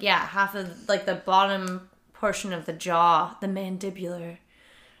 And like, yeah, half of like the bottom portion of the jaw, the mandibular,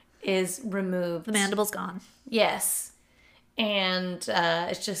 is removed. The mandible's gone. Yes. And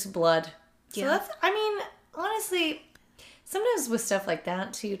it's just blood So Yeah. that's, I mean, honestly, sometimes with stuff like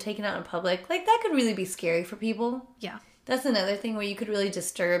that, too, taken out in public, like, that could really be scary for people. Yeah. That's another thing where you could really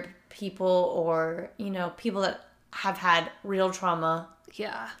disturb people or, people that have had real trauma.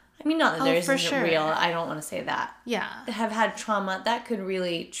 Yeah. I mean, not that theirs for isn't sure. real. I don't want to say that. Yeah. That have had trauma, that could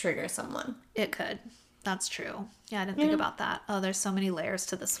really trigger someone. It could. That's true. Yeah, I didn't think about that. Oh, there's so many layers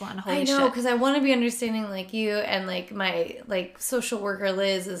to this one. Holy I know, shit. because I want to be understanding like you, and like my social worker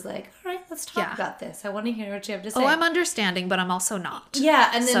Liz is like, all right, let's talk about this. I want to hear what you have to say. Oh, I'm understanding, but I'm also not. Yeah,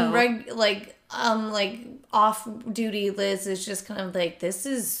 and then So- off duty Liz is just kind of like, this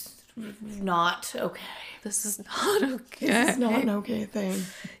is not okay. This is not okay. It's not an okay thing.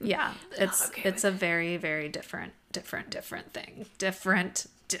 Yeah, it's a very, very different thing. Different.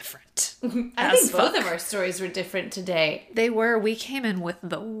 I think both of our stories were different today. They were. We came in with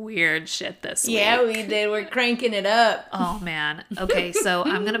the weird shit this week. Yeah, we did. We're cranking it up. Oh, man. Okay, so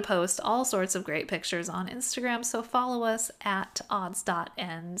I'm going to post all sorts of great pictures on Instagram, so follow us at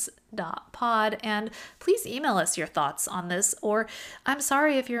odds.ends.pod, and please email us your thoughts on this, or I'm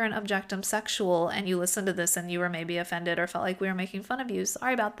sorry if you're an objectum sexual and you listened to this and you were maybe offended or felt like we were making fun of you.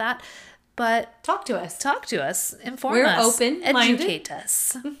 Sorry about that. But talk to us. Inform We're us. open-minded. Educate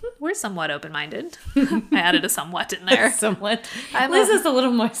us. We're somewhat open-minded. I added a somewhat in there. Somewhat. Liz is a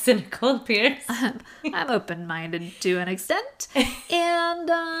little more cynical, Pierce. I'm open-minded to an extent. And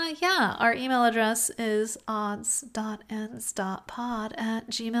yeah, our email address is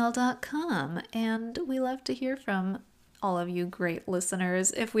odds.ends.pod@gmail.com. And we love to hear from all of you great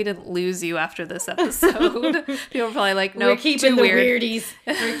listeners. If we didn't lose you after this episode, people are probably like, no, we're keeping the weird. weirdies.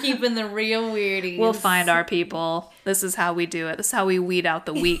 We're keeping the real weirdies. We'll find our people. This is how we do it. This is how we weed out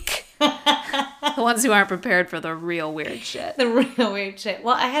the weak. The ones who aren't prepared for the real weird shit. The real weird shit.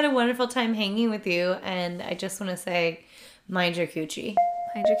 Well, I had a wonderful time hanging with you, and I just want to say, mind your coochie.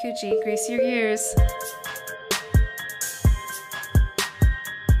 Mind your coochie. Grease your gears.